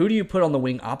 And then who do you put on the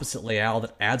wing opposite Leal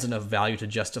that adds enough value to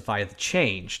justify the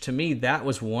change? To me, that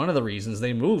was one of the reasons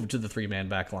they moved to the 3-man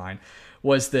back line,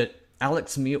 was that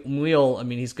Alex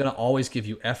Muyl, he's going to always give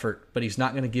you effort, but he's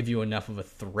not going to give you enough of a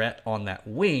threat on that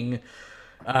wing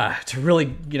to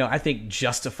really, I think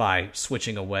justify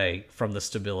switching away from the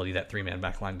stability that 3-man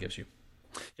back line gives you.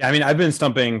 Yeah, I've been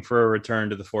stumping for a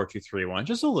return to the 4-2-3-1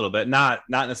 just a little bit, not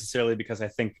necessarily because I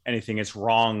think anything is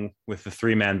wrong with the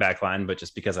 3-man back line, but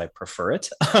just because I prefer it.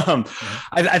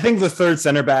 I think the third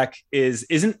center back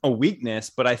isn't a weakness,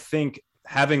 but I think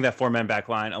having that 4-man back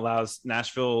line allows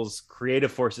Nashville's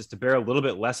creative forces to bear a little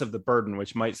bit less of the burden,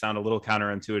 which might sound a little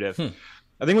counterintuitive.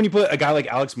 I think when you put a guy like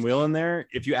Alex Muyl in there,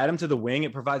 if you add him to the wing,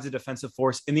 it provides a defensive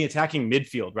force in the attacking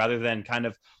midfield rather than kind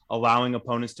of allowing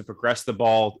opponents to progress the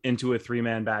ball into a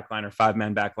 3-man backline or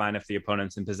 5-man backline if the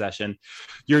opponent's in possession.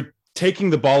 You're taking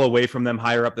the ball away from them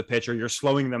higher up the pitch, or you're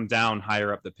slowing them down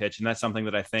higher up the pitch. And that's something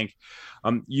that I think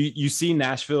you see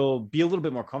Nashville be a little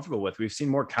bit more comfortable with. We've seen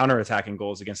more counterattacking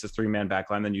goals against the 3-man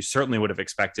backline than you certainly would have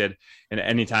expected in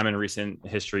any time in recent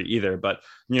history either. But,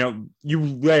 you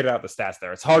laid out the stats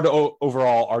there. It's hard to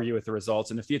overall argue with the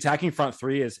results. And if the attacking front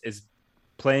three is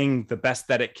playing the best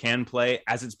that it can play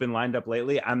as it's been lined up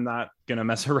lately, I'm not going to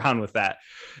mess around with that.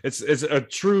 It's a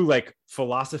true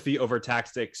philosophy over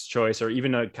tactics choice, or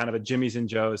even a kind of a Jimmy's and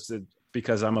Joe's,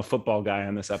 because I'm a football guy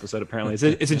on this episode. Apparently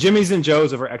it's a Jimmy's and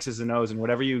Joe's over X's and O's, and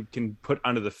whatever you can put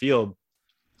onto the field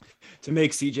to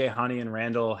make CJ, Hani, and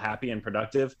Randall happy and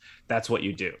productive, that's what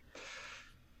you do.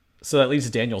 So that leads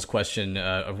to Daniel's question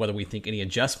of whether we think any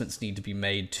adjustments need to be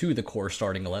made to the core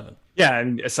starting 11. Yeah,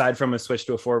 and aside from a switch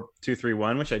to a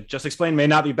 4-2-3-1, which I just explained may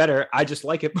not be better, I just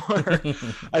like it more.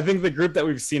 I think the group that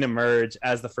we've seen emerge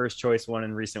as the first choice one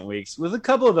in recent weeks, with a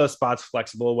couple of those spots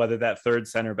flexible, whether that third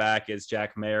center back is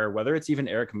Jack Mayer, whether it's even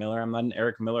Eric Miller. I'm not an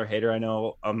Eric Miller hater. I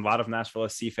know a lot of Nashville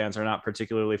SC fans are not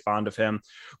particularly fond of him.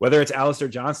 Whether it's Alistair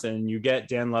Johnston, you get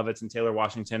Dan Lovitz and Taylor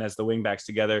Washington as the wingbacks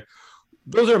together.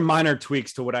 Those are minor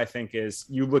tweaks to what I think is,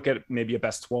 you look at maybe a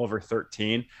best 12 or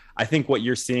 13. I think what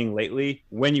you're seeing lately,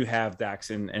 when you have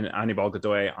Dax and Anibal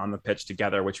Godoy on the pitch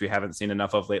together, which we haven't seen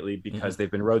enough of lately because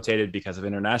they've been rotated because of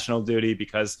international duty,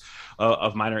 because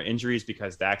of minor injuries,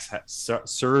 because Dax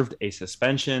served a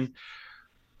suspension.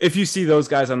 If you see those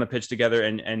guys on the pitch together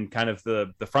and kind of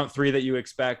the front three that you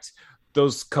expect,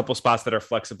 those couple spots that are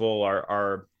flexible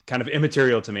are kind of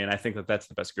immaterial to me. And I think that that's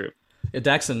the best group. Yeah,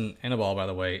 Dax and Anibal, by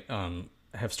the way,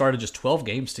 have started just 12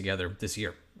 games together this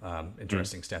year.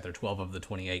 Interesting stat. They're 12 of the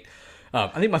 28. I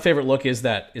think my favorite look is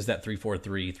that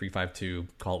 3-4-3, 3-5-2,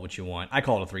 call it what you want. I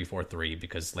call it a 3-4-3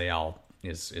 because Leal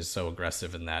is so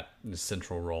aggressive in that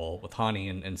central role with Hani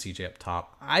and CJ up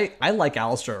top. I like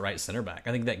Alistair at right center back.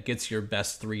 I think that gets your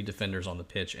best three defenders on the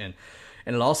pitch, and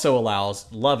it also allows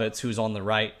Lovitz, who's on the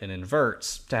right and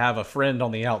inverts, to have a friend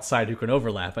on the outside who can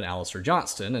overlap in Alistair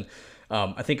Johnston. And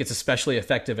I think it's especially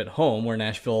effective at home, where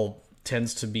Nashville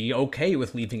tends to be okay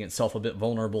with leaving itself a bit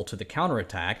vulnerable to the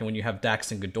counterattack. And when you have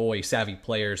Dax and Godoy, savvy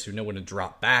players who know when to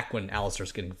drop back when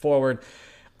Alistair's getting forward,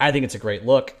 I think it's a great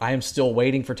look. I am still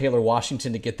waiting for Taylor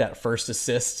Washington to get that first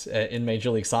assist in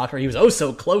Major League Soccer. He was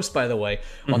so close, by the way,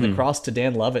 on the cross to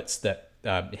Dan Lovitz that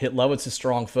hit Lovitz's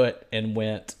strong foot and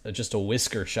went just a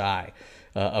whisker shy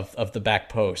of the back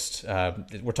post.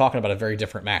 We're talking about a very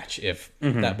different match if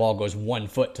that ball goes 1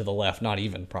 foot to the left, not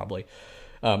even probably.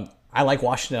 I like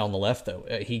Washington on the left, though.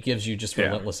 He gives you just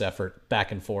relentless effort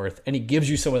back and forth, and he gives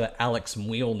you some of that Alex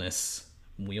Mweelness.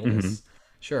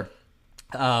 Sure.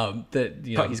 That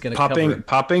he's going to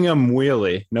popping a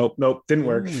wheelie. Nope, didn't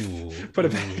work. Put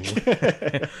it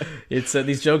back. It's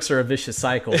these jokes are a vicious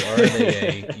cycle, or are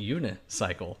they a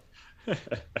unicycle?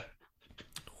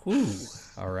 Whew.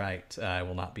 All right, I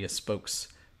will not be a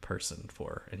spokesperson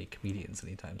for any comedians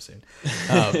anytime soon.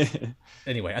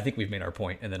 Anyway, I think we've made our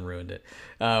point and then ruined it.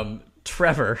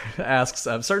 Trevor asks,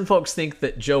 certain folks think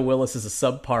that Joe Willis is a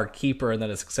subpar keeper and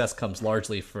that his success comes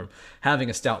largely from having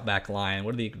a stout back line.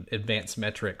 What do the advanced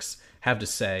metrics have to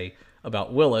say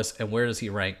about Willis, and where does he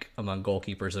rank among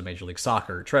goalkeepers in Major League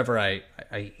Soccer? Trevor, I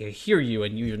hear you,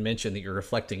 and you even mentioned that you're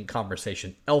reflecting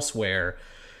conversation elsewhere.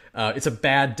 It's a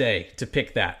bad day to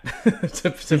pick that, to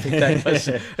pick that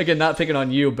question. Again, not picking on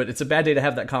you, but it's a bad day to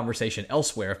have that conversation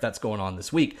elsewhere if that's going on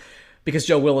this week, because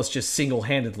Joe Willis just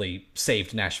single-handedly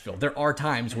saved Nashville. There are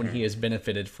times when he has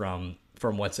benefited from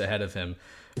what's ahead of him.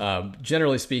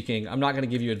 Generally speaking, I'm not going to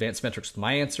give you advanced metrics with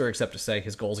my answer, except to say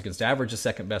his goals against average is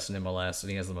second best in MLS, and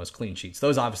he has the most clean sheets.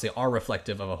 Those obviously are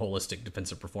reflective of a holistic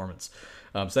defensive performance.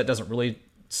 So that doesn't really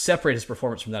separate his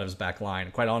performance from that of his back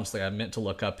line. Quite honestly, I meant to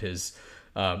look up his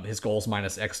goals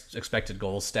minus expected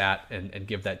goals stat and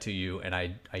give that to you, and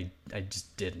I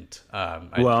just didn't. I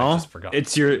just forgot.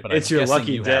 It's your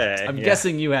lucky day. I'm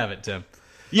guessing you have it, Tim.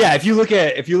 Yeah, if you look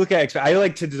at, I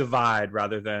like to divide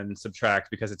rather than subtract,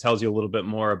 because it tells you a little bit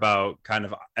more about kind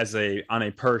of on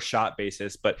a per shot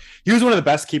basis. But he was one of the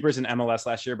best keepers in MLS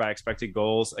last year by expected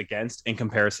goals against, in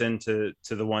comparison to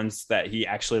the ones that he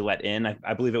actually let in.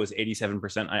 I believe it was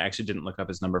 87%. I actually didn't look up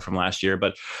his number from last year,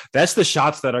 but that's the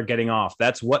shots that are getting off.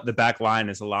 That's what the back line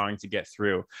is allowing to get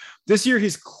through. This year,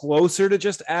 he's closer to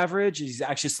just average. He's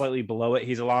actually slightly below it.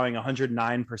 He's allowing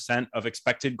 109% of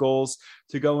expected goals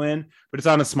to go in, but it's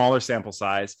on a smaller sample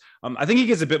size. I think he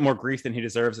gets a bit more grief than he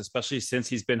deserves, especially since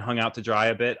he's been hung out to dry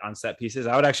a bit on set pieces.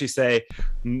 I would actually say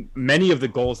many of the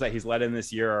goals that he's let in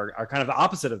this year are kind of the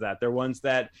opposite of that. They're ones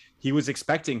that he was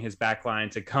expecting his back line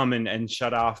to come and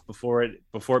shut off before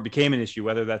it became an issue,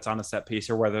 whether that's on a set piece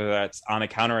or whether that's on a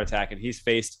counterattack. And he's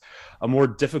faced a more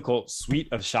difficult suite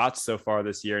of shots so far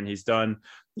this year, and he's done,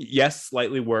 yes,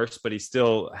 slightly worse, but he's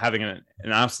still having an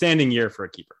outstanding year for a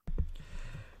keeper.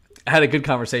 I had a good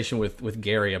conversation with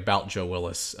Gary about Joe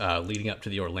Willis leading up to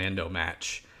the Orlando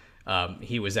match.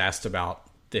 He was asked about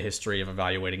the history of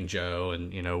evaluating Joe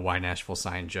and, why Nashville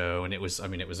signed Joe. And it was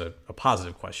a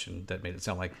positive question that made it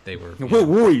sound like they were, what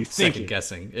were you second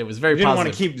guessing. It was very positive. You didn't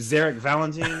want to keep Zarek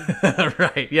Valentin?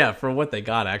 Right. Yeah. For what they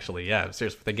got, actually. Yeah.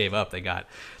 Seriously, what they gave up, they got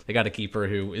a keeper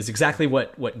who is exactly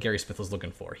what Gary Smith was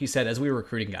looking for. He said, as we were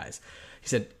recruiting guys, He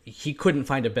said he couldn't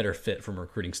find a better fit from a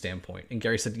recruiting standpoint. And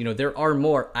Gary said, there are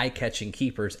more eye-catching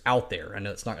keepers out there. I know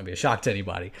it's not going to be a shock to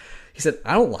anybody. He said,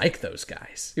 I don't like those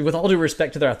guys. With all due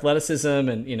respect to their athleticism,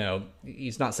 and,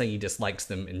 he's not saying he dislikes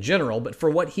them in general, but for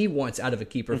what he wants out of a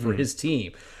keeper for his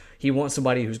team, he wants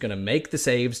somebody who's going to make the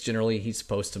saves generally he's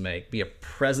supposed to make, be a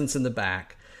presence in the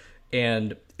back.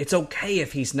 And it's okay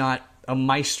if he's not a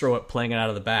maestro at playing it out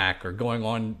of the back or going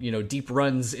on, deep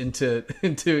runs into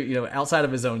outside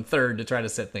of his own third to try to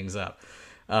set things up.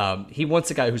 He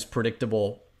wants a guy who's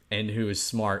predictable and who is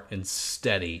smart and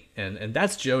steady, and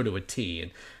that's Joe to a T.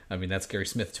 And I mean, that's Gary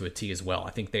Smith to a T as well. I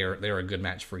think they're a good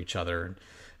match for each other.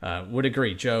 And would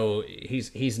agree, Joe.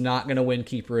 He's not going to win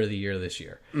Keeper of the Year this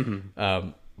year,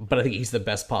 but I think he's the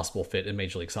best possible fit in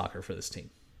Major League Soccer for this team.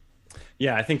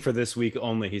 Yeah, I think for this week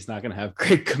only, he's not going to have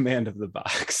great command of the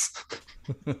box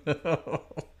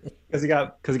because he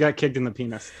got kicked in the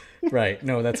penis. Right.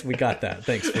 No, we got that.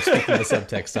 Thanks for speaking the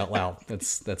subtext out loud.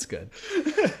 That's good.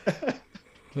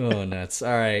 Oh, nuts. All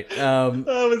right. I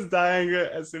was dying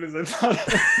as soon as I thought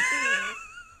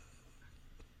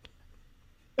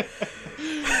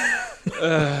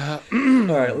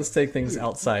All right, let's take things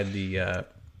outside the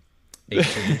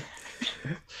 18.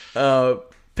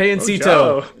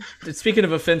 Payancito. Speaking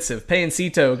of offensive,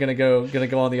 Payancito gonna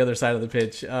go on the other side of the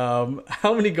pitch.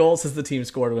 How many goals has the team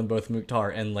scored when both Mukhtar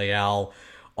and Leal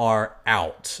are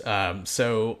out?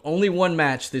 So only one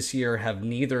match this year have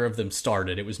neither of them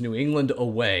started. It was New England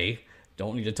away.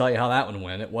 Don't need to tell you how that one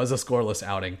went. It was a scoreless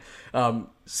outing.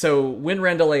 So when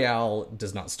Randall Leal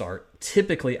does not start,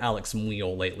 typically Alex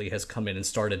Muyl lately has come in and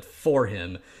started for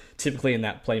him, typically in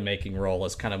that playmaking role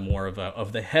as kind of more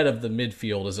of the head of the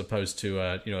midfield as opposed to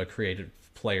a creative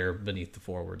player beneath the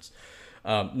forwards.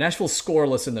 Nashville's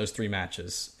scoreless in those three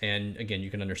matches, and again, you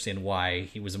can understand why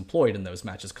he was employed in those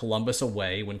matches. Columbus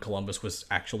away when Columbus was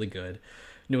actually good,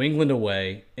 New England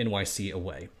away, NYC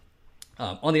away.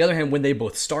 On the other hand, when they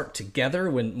both start together,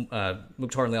 when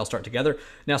Mukhtar and Leal start together,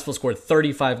 Nashville scored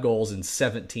 35 goals in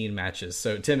 17 matches.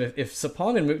 So, Tim, if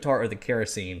Sapong and Mukhtar are the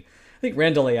kerosene, I think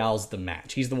Randall Leal's the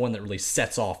match. He's the one that really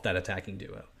sets off that attacking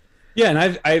duo. Yeah,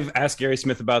 and I've asked Gary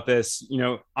Smith about this,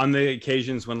 on the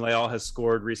occasions when Leal has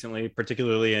scored recently,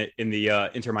 particularly in the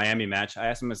Inter Miami match. I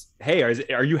asked him, hey,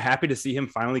 are you happy to see him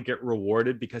finally get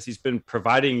rewarded because he's been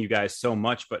providing you guys so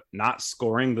much but not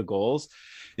scoring the goals?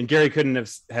 And Gary couldn't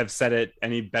have said it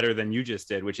any better than you just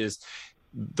did, which is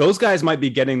those guys might be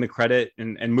getting the credit,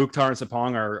 and Mukhtar and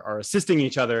Sapong are assisting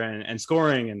each other and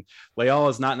scoring, and Leal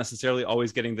is not necessarily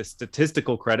always getting the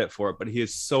statistical credit for it, but he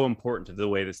is so important to the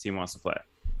way this team wants to play.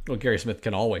 Well, Gary Smith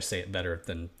can always say it better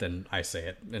than I say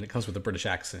it, and it comes with a British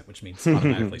accent, which means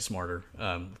automatically smarter,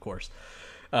 of course.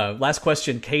 Last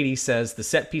question. Katie says, the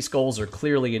set-piece goals are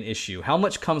clearly an issue. How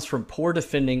much comes from poor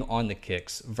defending on the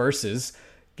kicks versus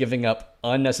giving up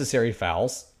unnecessary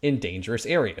fouls in dangerous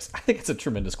areas? I think it's a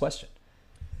tremendous question.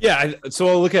 Yeah, so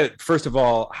I'll look at, first of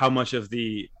all, how much of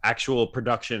the actual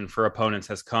production for opponents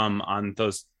has come on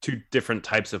those two different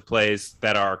types of plays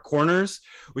that are corners,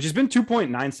 which has been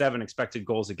 2.97 expected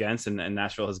goals against, and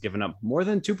Nashville has given up more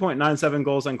than 2.97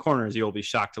 goals on corners, you'll be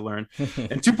shocked to learn,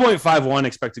 and 2.51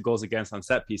 expected goals against on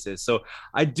set pieces. So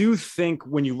I do think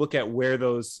when you look at where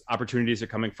those opportunities are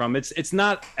coming from, it's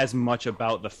not as much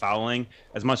about the fouling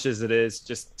as much as it is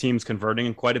just teams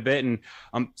converting quite a bit. And,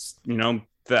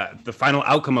 the final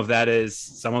outcome of that is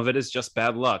some of it is just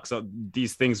bad luck. So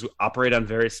these things operate on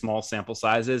very small sample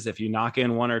sizes. If you knock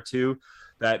in one or two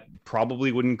that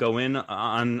probably wouldn't go in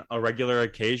on a regular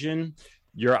occasion,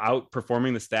 you're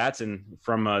outperforming the stats. And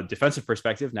from a defensive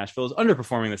perspective, Nashville is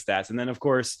underperforming the stats. And then, of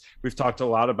course, we've talked a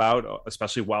lot about,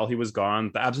 especially while he was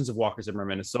gone, the absence of Walker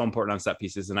Zimmerman is so important on set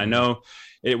pieces. And I know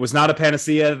it was not a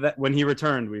panacea that when he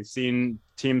returned. We've seen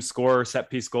teams score set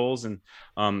piece goals and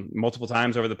multiple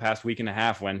times over the past week and a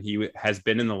half when he has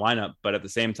been in the lineup. But at the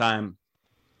same time,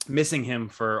 missing him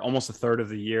for almost a third of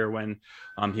the year when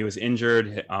he was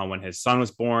injured, when his son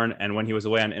was born, and when he was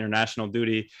away on international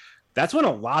duty, that's when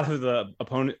a lot of the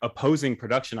opposing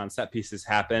production on set pieces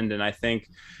happened. And I think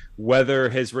whether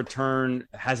his return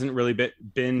hasn't really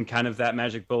been kind of that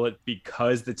magic bullet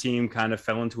because the team kind of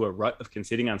fell into a rut of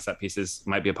conceding on set pieces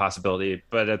might be a possibility.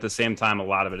 But at the same time, a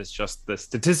lot of it is just the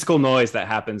statistical noise that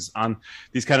happens on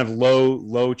these kind of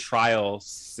low trial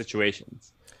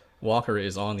situations. Walker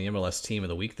is on the MLS Team of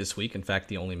the Week this week. In fact,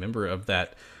 the only member of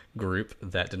that group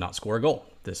that did not score a goal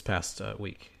this past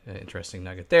week. Interesting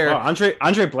nugget there. Oh,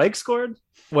 Andre Blake scored?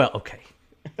 Well, okay.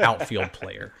 Outfield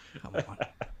player. Come on.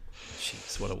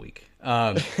 Jeez, what a week.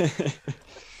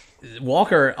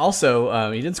 Walker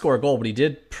also, he didn't score a goal, but he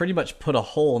did pretty much put a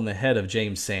hole in the head of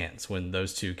James Sands when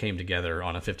those two came together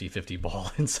on a 50-50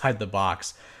 ball inside the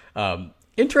box.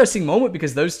 Interesting moment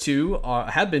because those two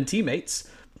have been teammates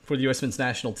for the U.S. men's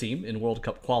national team in World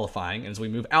Cup qualifying. And as we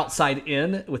move outside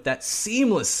in with that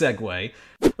seamless segue,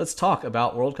 let's talk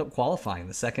about World Cup qualifying.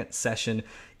 The second session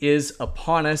is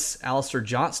upon us. Alistair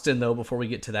Johnston, though, before we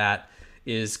get to that,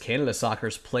 is Canada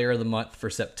Soccer's Player of the Month for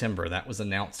September. That was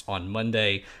announced on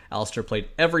Monday. Alistair played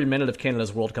every minute of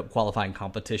Canada's World Cup qualifying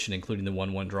competition, including the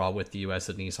 1-1 draw with the U.S.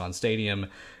 at Nissan Stadium,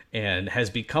 and has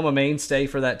become a mainstay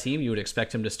for that team. You would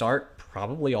expect him to start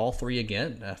probably all three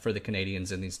again for the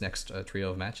Canadians in these next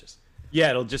trio of matches. Yeah,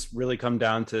 it'll just really come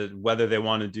down to whether they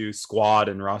want to do squad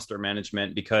and roster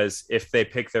management, because if they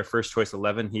pick their first choice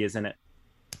 11, he is in it.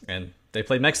 And they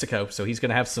play Mexico, so he's going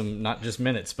to have some, not just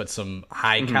minutes, but some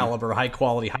high caliber, high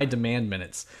quality, high demand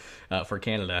minutes for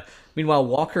Canada. Meanwhile,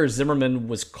 Walker Zimmerman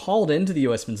was called into the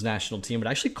U.S. men's national team, but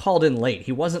actually called in late.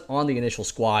 He wasn't on the initial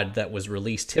squad that was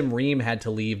released. Tim Ream had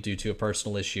to leave due to a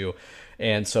personal issue,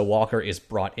 and so Walker is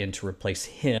brought in to replace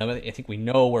him. I think we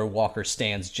know where Walker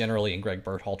stands generally in Greg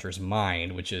Berhalter's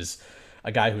mind, which is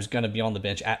a guy who's going to be on the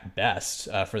bench at best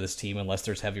for this team unless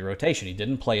there's heavy rotation. He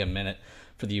didn't play a minute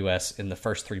for the U.S. in the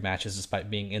first three matches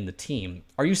despite being in the team.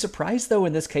 Are you surprised, though,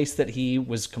 in this case that he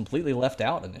was completely left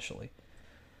out initially?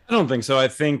 I don't think so. I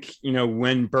think,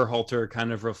 when Berhalter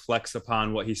kind of reflects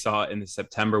upon what he saw in the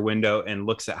September window and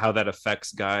looks at how that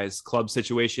affects guys' club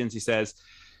situations, he says,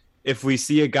 if we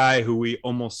see a guy who we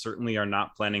almost certainly are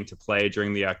not planning to play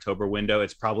during the October window,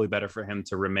 it's probably better for him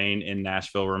to remain in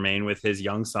Nashville, remain with his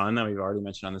young son that we've already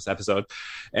mentioned on this episode,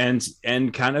 and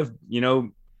kind of,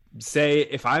 say,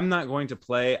 if I'm not going to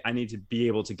play, I need to be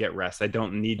able to get rest. I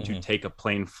don't need to take a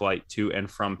plane flight to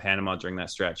and from Panama during that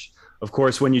stretch. Of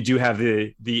course, when you do have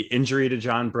the injury to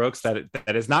John Brooks, that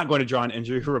is not going to draw an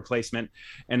injury replacement.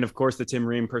 And of course, the Tim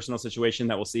Ream personal situation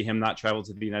that will see him not travel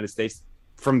to the United States.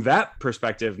 From that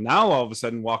perspective, now all of a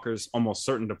sudden Walker's almost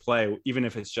certain to play, even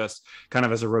if it's just kind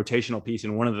of as a rotational piece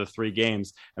in one of the three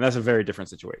games. And that's a very different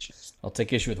situation. I'll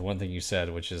take issue with one thing you said,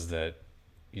 which is that,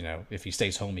 if he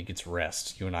stays home, he gets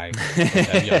rest. You and I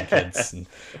have young kids, and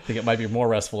I think it might be more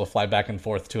restful to fly back and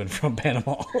forth to and from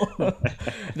Panama.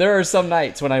 There are some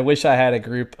nights when I wish I had a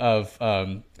group of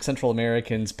Central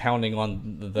Americans pounding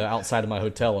on the outside of my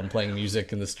hotel and playing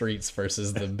music in the streets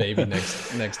versus the baby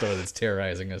next door that's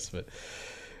terrorizing us. But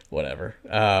whatever,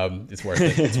 it's worth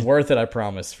it. It's worth it, I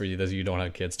promise. For you, those of you who don't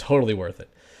have kids, totally worth it.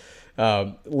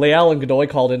 Leal and Godoy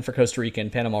called in for Costa Rica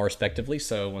and Panama respectively.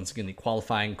 So once again, the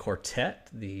qualifying quartet,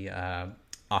 the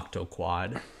Octo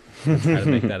Quad, try to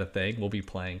make that a thing, we'll be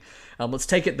playing. Let's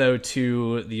take it though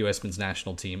to the U.S. men's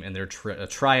national team and their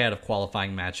triad of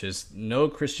qualifying matches. No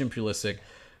Christian Pulisic,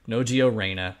 no Gio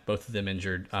Reyna, both of them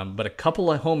injured, but a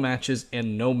couple of home matches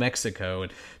and no Mexico.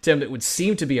 And Tim, it would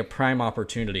seem to be a prime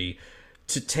opportunity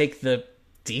to take the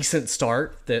decent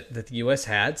start that the U.S.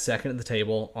 had, second at the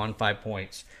table on 5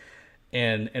 points,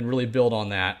 and really build on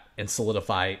that and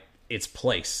solidify its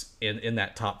place in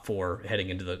that top four heading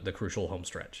into the crucial home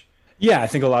stretch. Yeah, I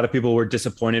think a lot of people were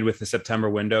disappointed with the September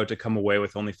window to come away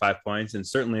with only 5 points. And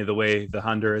certainly the way the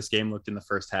Honduras game looked in the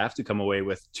first half, to come away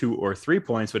with 2 or 3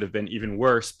 points would have been even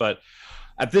worse. But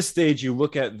at this stage, you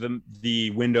look at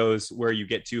the windows where you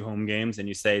get 2 home games and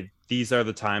you say, these are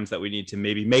the times that we need to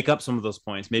maybe make up some of those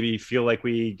points. Maybe feel like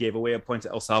we gave away a point to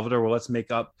El Salvador. Well, let's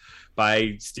make up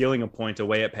by stealing a point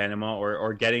away at Panama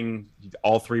or getting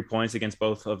all 3 points against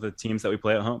both of the teams that we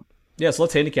play at home. Yeah, so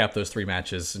let's handicap those 3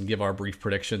 matches and give our brief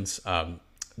predictions.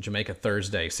 Jamaica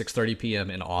Thursday, 6:30 p.m.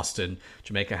 in Austin.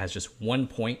 Jamaica has just 1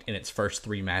 point in its first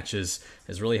 3 matches,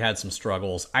 has really had some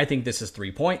struggles. I think this is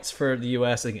 3 points for the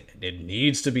U.S. I think it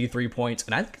needs to be 3 points,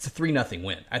 and I think it's a 3-0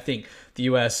 win. I think the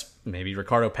U.S., maybe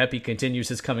Ricardo Pepi continues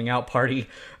his coming out party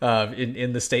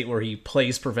in the state where he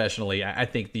plays professionally. I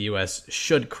think the U.S.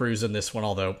 should cruise in this one,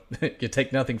 although you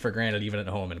take nothing for granted even at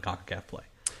home in CONCACAF play.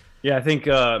 Yeah, I think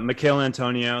Mikel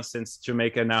Antonio, since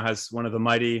Jamaica now has one of the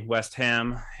mighty West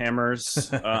Ham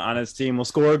Hammers on his team, will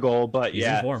score a goal. But He's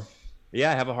in form. I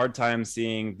have a hard time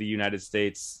seeing the United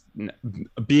States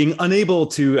being unable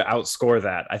to outscore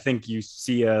that. I think you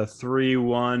see a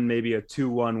 3-1, maybe a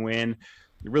 2-1 win.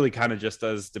 It really kind of just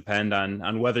does depend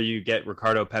on whether you get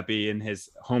Ricardo Pepi in his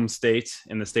home state,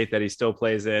 in the state that he still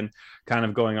plays in, kind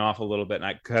of going off a little bit.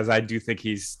 Because I do think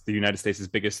he's the United States'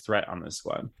 biggest threat on this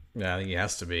squad. Yeah, I think he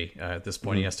has to be. At this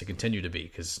point, he has to continue to be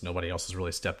because nobody else has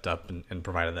really stepped up and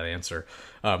provided that answer.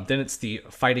 Then it's the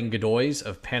Fighting Godoys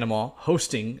of Panama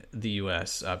hosting the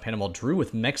U.S. Panama drew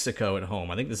with Mexico at home.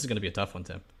 I think this is going to be a tough one,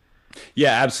 Tim.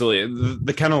 Yeah, absolutely.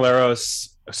 The Canaleros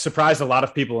surprised a lot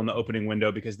of people in the opening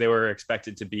window because they were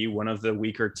expected to be one of the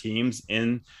weaker teams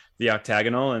in the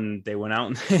octagonal, and they went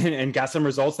out and got some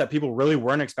results that people really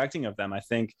weren't expecting of them. I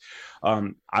think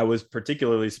I was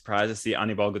particularly surprised to see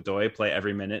Anibal Godoy play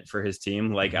every minute for his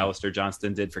team like Alistair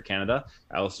Johnston did for Canada.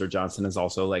 Alistair Johnston is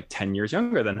also like 10 years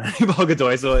younger than Anibal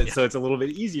Godoy, so it's a little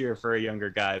bit easier for a younger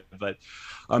guy. But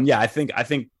I think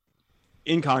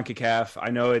in CONCACAF, I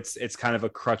know it's kind of a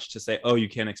crutch to say, oh, you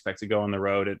can't expect to go on the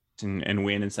road and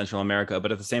win in Central America.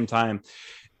 But at the same time,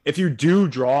 if you do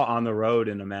draw on the road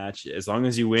in a match, as long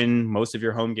as you win most of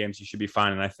your home games, you should be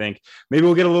fine. And I think maybe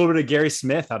we'll get a little bit of Gary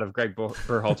Smith out of Greg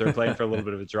Berhalter playing for a little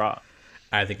bit of a draw.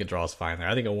 I think a draw is fine there.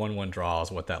 I think a 1-1 draw is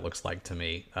what that looks like to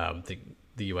me.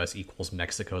 The U.S. equals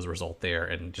Mexico's result there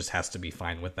and just has to be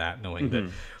fine with that,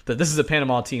 knowing that this is a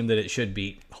Panama team that it should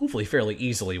beat, hopefully fairly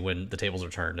easily when the tables are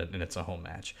turned and it's a home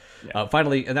match. Yeah.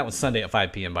 Finally, and that was Sunday at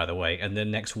 5 p.m., by the way, and then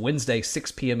next Wednesday,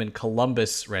 6 p.m. in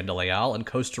Columbus, Randall Leal, and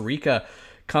Costa Rica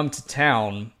come to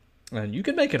town. And you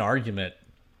can make an argument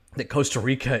that Costa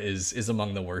Rica is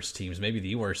among the worst teams, maybe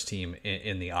the worst team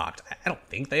in the Oct. I don't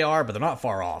think they are, but they're not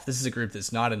far off. This is a group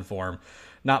that's not in form,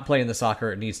 not playing the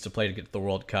soccer it needs to play to get to the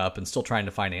World Cup, and still trying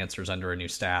to find answers under a new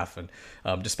staff. And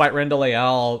despite Randall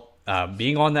Leal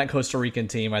being on that Costa Rican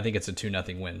team, I think it's a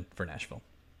 2-0 win for Nashville.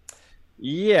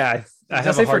 Yeah,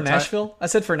 I say for Nashville? I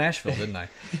said for Nashville, didn't I?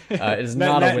 It is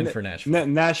not a win for Nashville.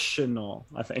 National,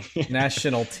 I think.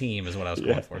 National team is what I was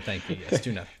going for. Thank you. Yes,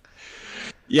 2-0.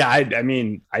 Yeah, I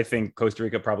mean, I think Costa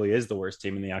Rica probably is the worst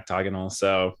team in the octagonal.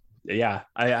 So, yeah,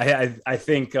 I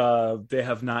think they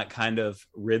have not kind of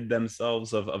rid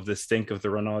themselves of the stink of the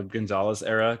Ronald Gonzalez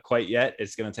era quite yet.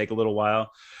 It's going to take a little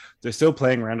while. They're still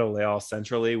playing Randall Leal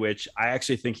centrally, which I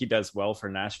actually think he does well for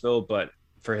Nashville, but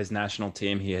for his national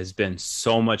team, he has been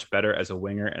so much better as a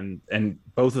winger, and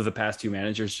both of the past two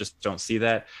managers just don't see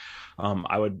that.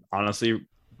 I would honestly,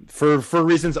 for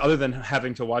reasons other than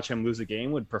having to watch him lose a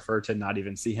game, would prefer to not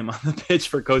even see him on the pitch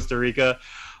for Costa Rica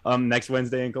next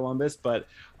Wednesday in Columbus. But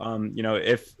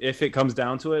if it comes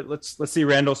down to it, let's see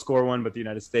Randall score one, but the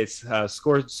United States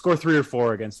score 3 or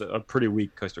 4 against a pretty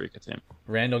weak Costa Rica team.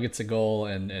 Randall gets a goal,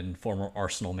 and former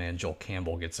Arsenal man Joel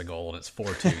Campbell gets a goal, and it's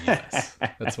 4-2 US.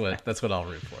 That's what I'll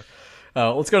root for.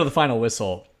 Let's go to the final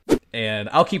whistle. And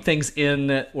I'll keep things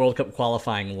in World Cup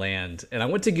qualifying land. And I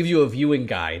want to give you a viewing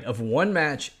guide of one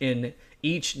match in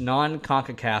each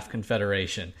non-CONCACAF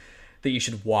confederation that you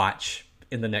should watch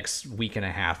in the next week and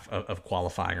a half of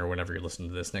qualifying, or whenever you're listening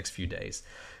to this, next few days.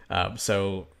 And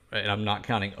I'm not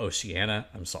counting Oceania.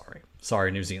 I'm sorry.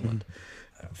 Sorry, New Zealand.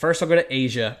 First, I'll go to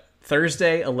Asia.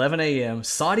 Thursday, 11 a.m.,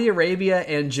 Saudi Arabia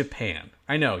and Japan.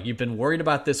 I know, you've been worried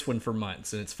about this one for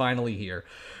months, and it's finally here.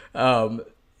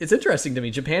 It's interesting to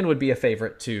me. Japan would be a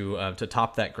favorite to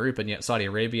top that group, and yet Saudi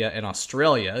Arabia and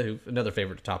Australia, another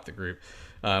favorite to top the group,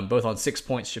 both on 6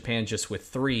 points. Japan just with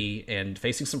 3, and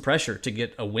facing some pressure to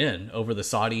get a win over the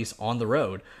Saudis on the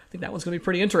road. I think that one's going to be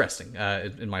pretty interesting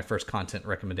in my first content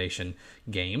recommendation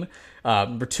game.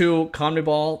 Number 2,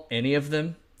 CONMEBOL, any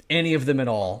of them at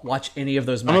all. Watch any of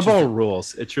those matches. CONMEBOL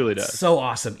rules. It truly does. So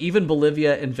awesome. Even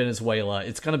Bolivia and Venezuela,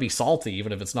 it's going to be salty,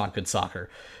 even if it's not good soccer.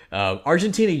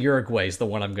 Argentina, Uruguay is the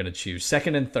one I'm going to choose.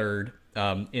 2nd and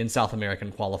 3rd in South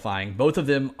American qualifying. Both of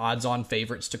them odds-on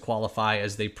favorites to qualify,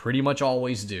 as they pretty much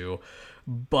always do.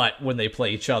 But when they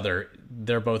play each other,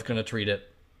 they're both going to treat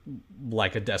it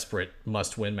like a desperate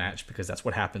must-win match, because that's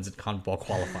what happens in CONMEBOL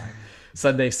qualifying.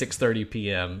 Sunday, 6:30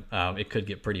 p.m. It could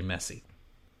get pretty messy.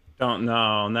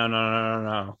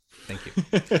 No. Thank you.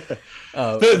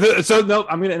 I'm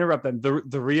going to interrupt them.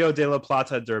 The Rio de la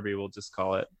Plata Derby, we'll just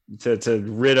call it, to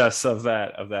rid us of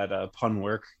that pun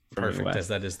work. Perfect, as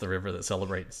that is the river that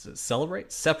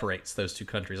separates those two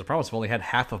countries. I promise I've only had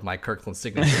half of my Kirkland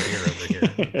signature beer over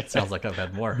here. It sounds like I've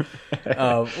had more.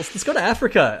 Let's go to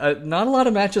Africa. Not a lot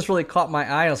of matches really caught my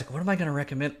eye. I was like, what am I going to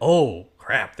recommend? Oh,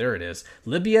 crap, there it is.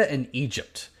 Libya and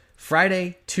Egypt.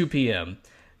 Friday, 2 p.m.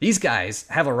 These guys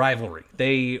have a rivalry.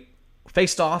 They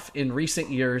faced off in recent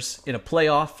years in a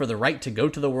playoff for the right to go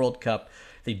to the World Cup.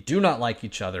 They do not like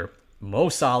each other. Mo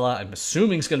Salah, I'm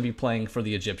assuming, is going to be playing for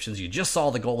the Egyptians. You just saw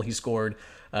the goal he scored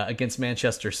against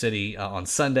Manchester City on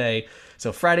Sunday.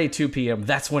 So Friday, 2 p.m.,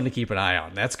 that's one to keep an eye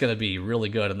on. That's going to be really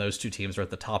good, and those two teams are at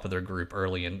the top of their group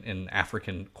early in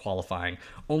African qualifying.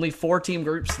 Only 4-team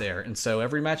groups there, and so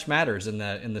every match matters in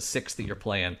the 6 that you're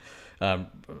playing.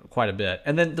 Quite a bit.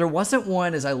 And then there wasn't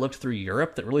one, as I looked through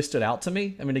Europe, that really stood out to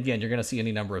me. I mean, again, you're going to see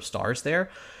any number of stars there.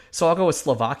 So I'll go with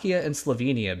Slovakia and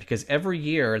Slovenia, because every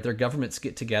year their governments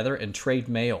get together and trade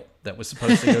mail that was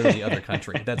supposed to go to the other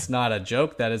country. That's not a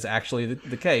joke. That is actually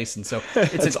the case. And so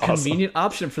it's a convenient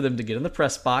option for them to get in the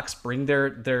press box, bring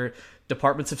their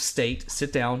departments of state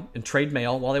sit down and trade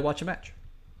mail while they watch a match.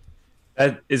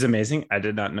 That is amazing. I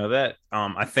did not know that.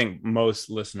 I think most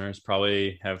listeners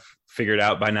probably have figured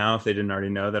out by now, if they didn't already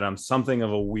know, that I'm something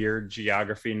of a weird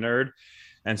geography nerd.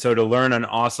 And so to learn an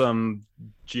awesome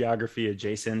geography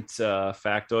adjacent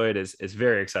factoid is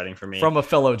very exciting for me. From a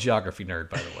fellow geography nerd,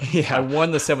 by the way. Yeah. I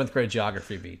won the 7th grade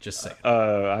geography beat, just saying.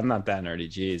 I'm not that nerdy,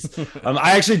 geez.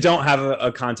 I actually don't have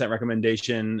a content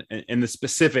recommendation in the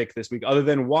specific this week, other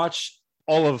than watch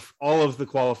all of the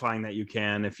qualifying that you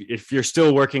can. If you're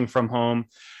still working from home,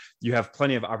 you have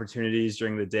plenty of opportunities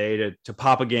during the day to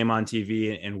pop a game on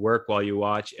TV and work while you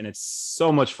watch. And it's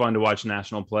so much fun to watch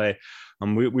national play.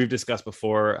 We've discussed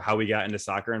before how we got into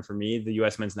soccer. And for me, the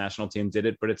U.S. men's national team did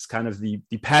it, but it's kind of the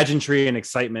pageantry and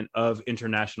excitement of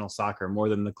international soccer more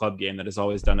than the club game that has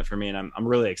always done it for me. And I'm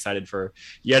really excited for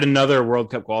yet another World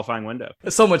Cup qualifying window.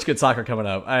 There's so much good soccer coming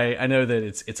up. I know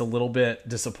that it's a little bit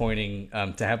disappointing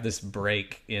to have this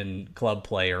break in club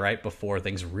play right before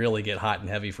things really get hot and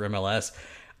heavy for MLS.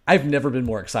 I've never been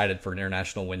more excited for an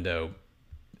international window,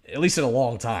 at least in a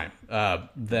long time,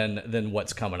 than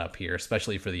what's coming up here,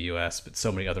 especially for the U.S., but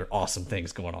so many other awesome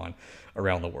things going on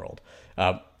around the world.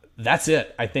 That's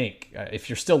it, I think. If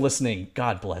you're still listening,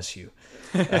 God bless you.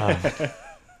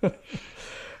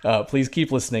 Please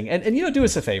keep listening. And do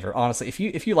us a favor, honestly.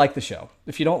 If you like the show,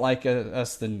 if you don't like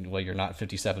us, then, well, you're not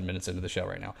 57 minutes into the show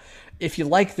right now. If you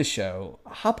like the show,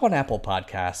 hop on Apple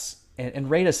Podcasts and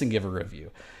rate us and give a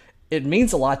review. It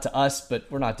means a lot to us, but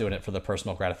we're not doing it for the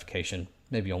personal gratification.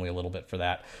 Maybe only a little bit for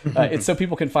that. It's so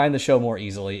people can find the show more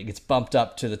easily. It gets bumped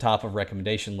up to the top of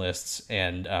recommendation lists,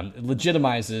 and it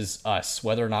legitimizes us,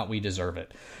 whether or not we deserve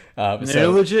it. And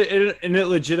it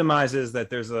legitimizes that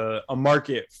there's a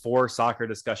market for soccer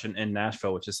discussion in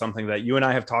Nashville, which is something that you and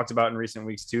I have talked about in recent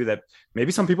weeks too, that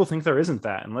maybe some people think there isn't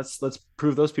that. And let's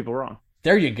prove those people wrong.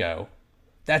 There you go.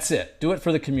 That's it. Do it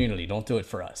for the community. Don't do it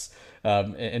for us.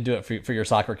 And do it for your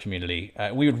soccer community.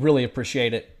 We would really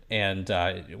appreciate it. And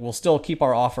we'll still keep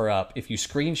our offer up. If you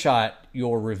screenshot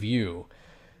your review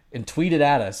and tweet it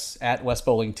at us, at West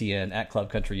Bowling TN, at Club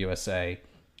Country USA,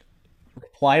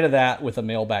 reply to that with a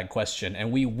mailbag question,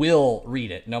 and we will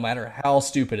read it, no matter how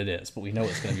stupid it is. But we know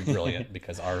it's going to be brilliant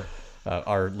because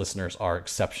our listeners are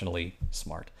exceptionally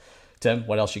smart. Tim,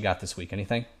 what else you got this week?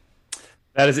 Anything?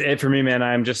 That is it for me, man.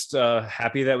 I'm just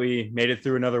happy that we made it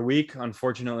through another week.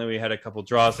 Unfortunately, we had a couple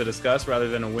draws to discuss rather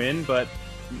than a win, but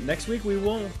next week we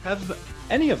won't have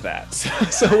any of that.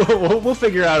 So we'll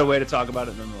figure out a way to talk about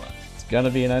it nonetheless. It's going to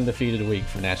be an undefeated week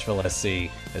for Nashville SC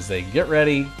as they get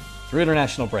ready through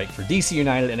international break for DC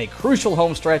United in a crucial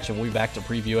home stretch, and we'll be back to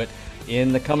preview it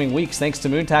in the coming weeks. Thanks to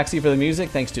Moon Taxi for the music,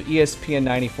 thanks to ESPN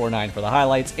 94.9 for the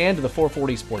highlights, and to the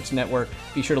 440 Sports Network.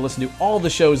 Be sure to listen to all the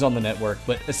shows on the network,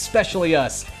 but especially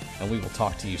us, and we will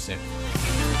talk to you soon.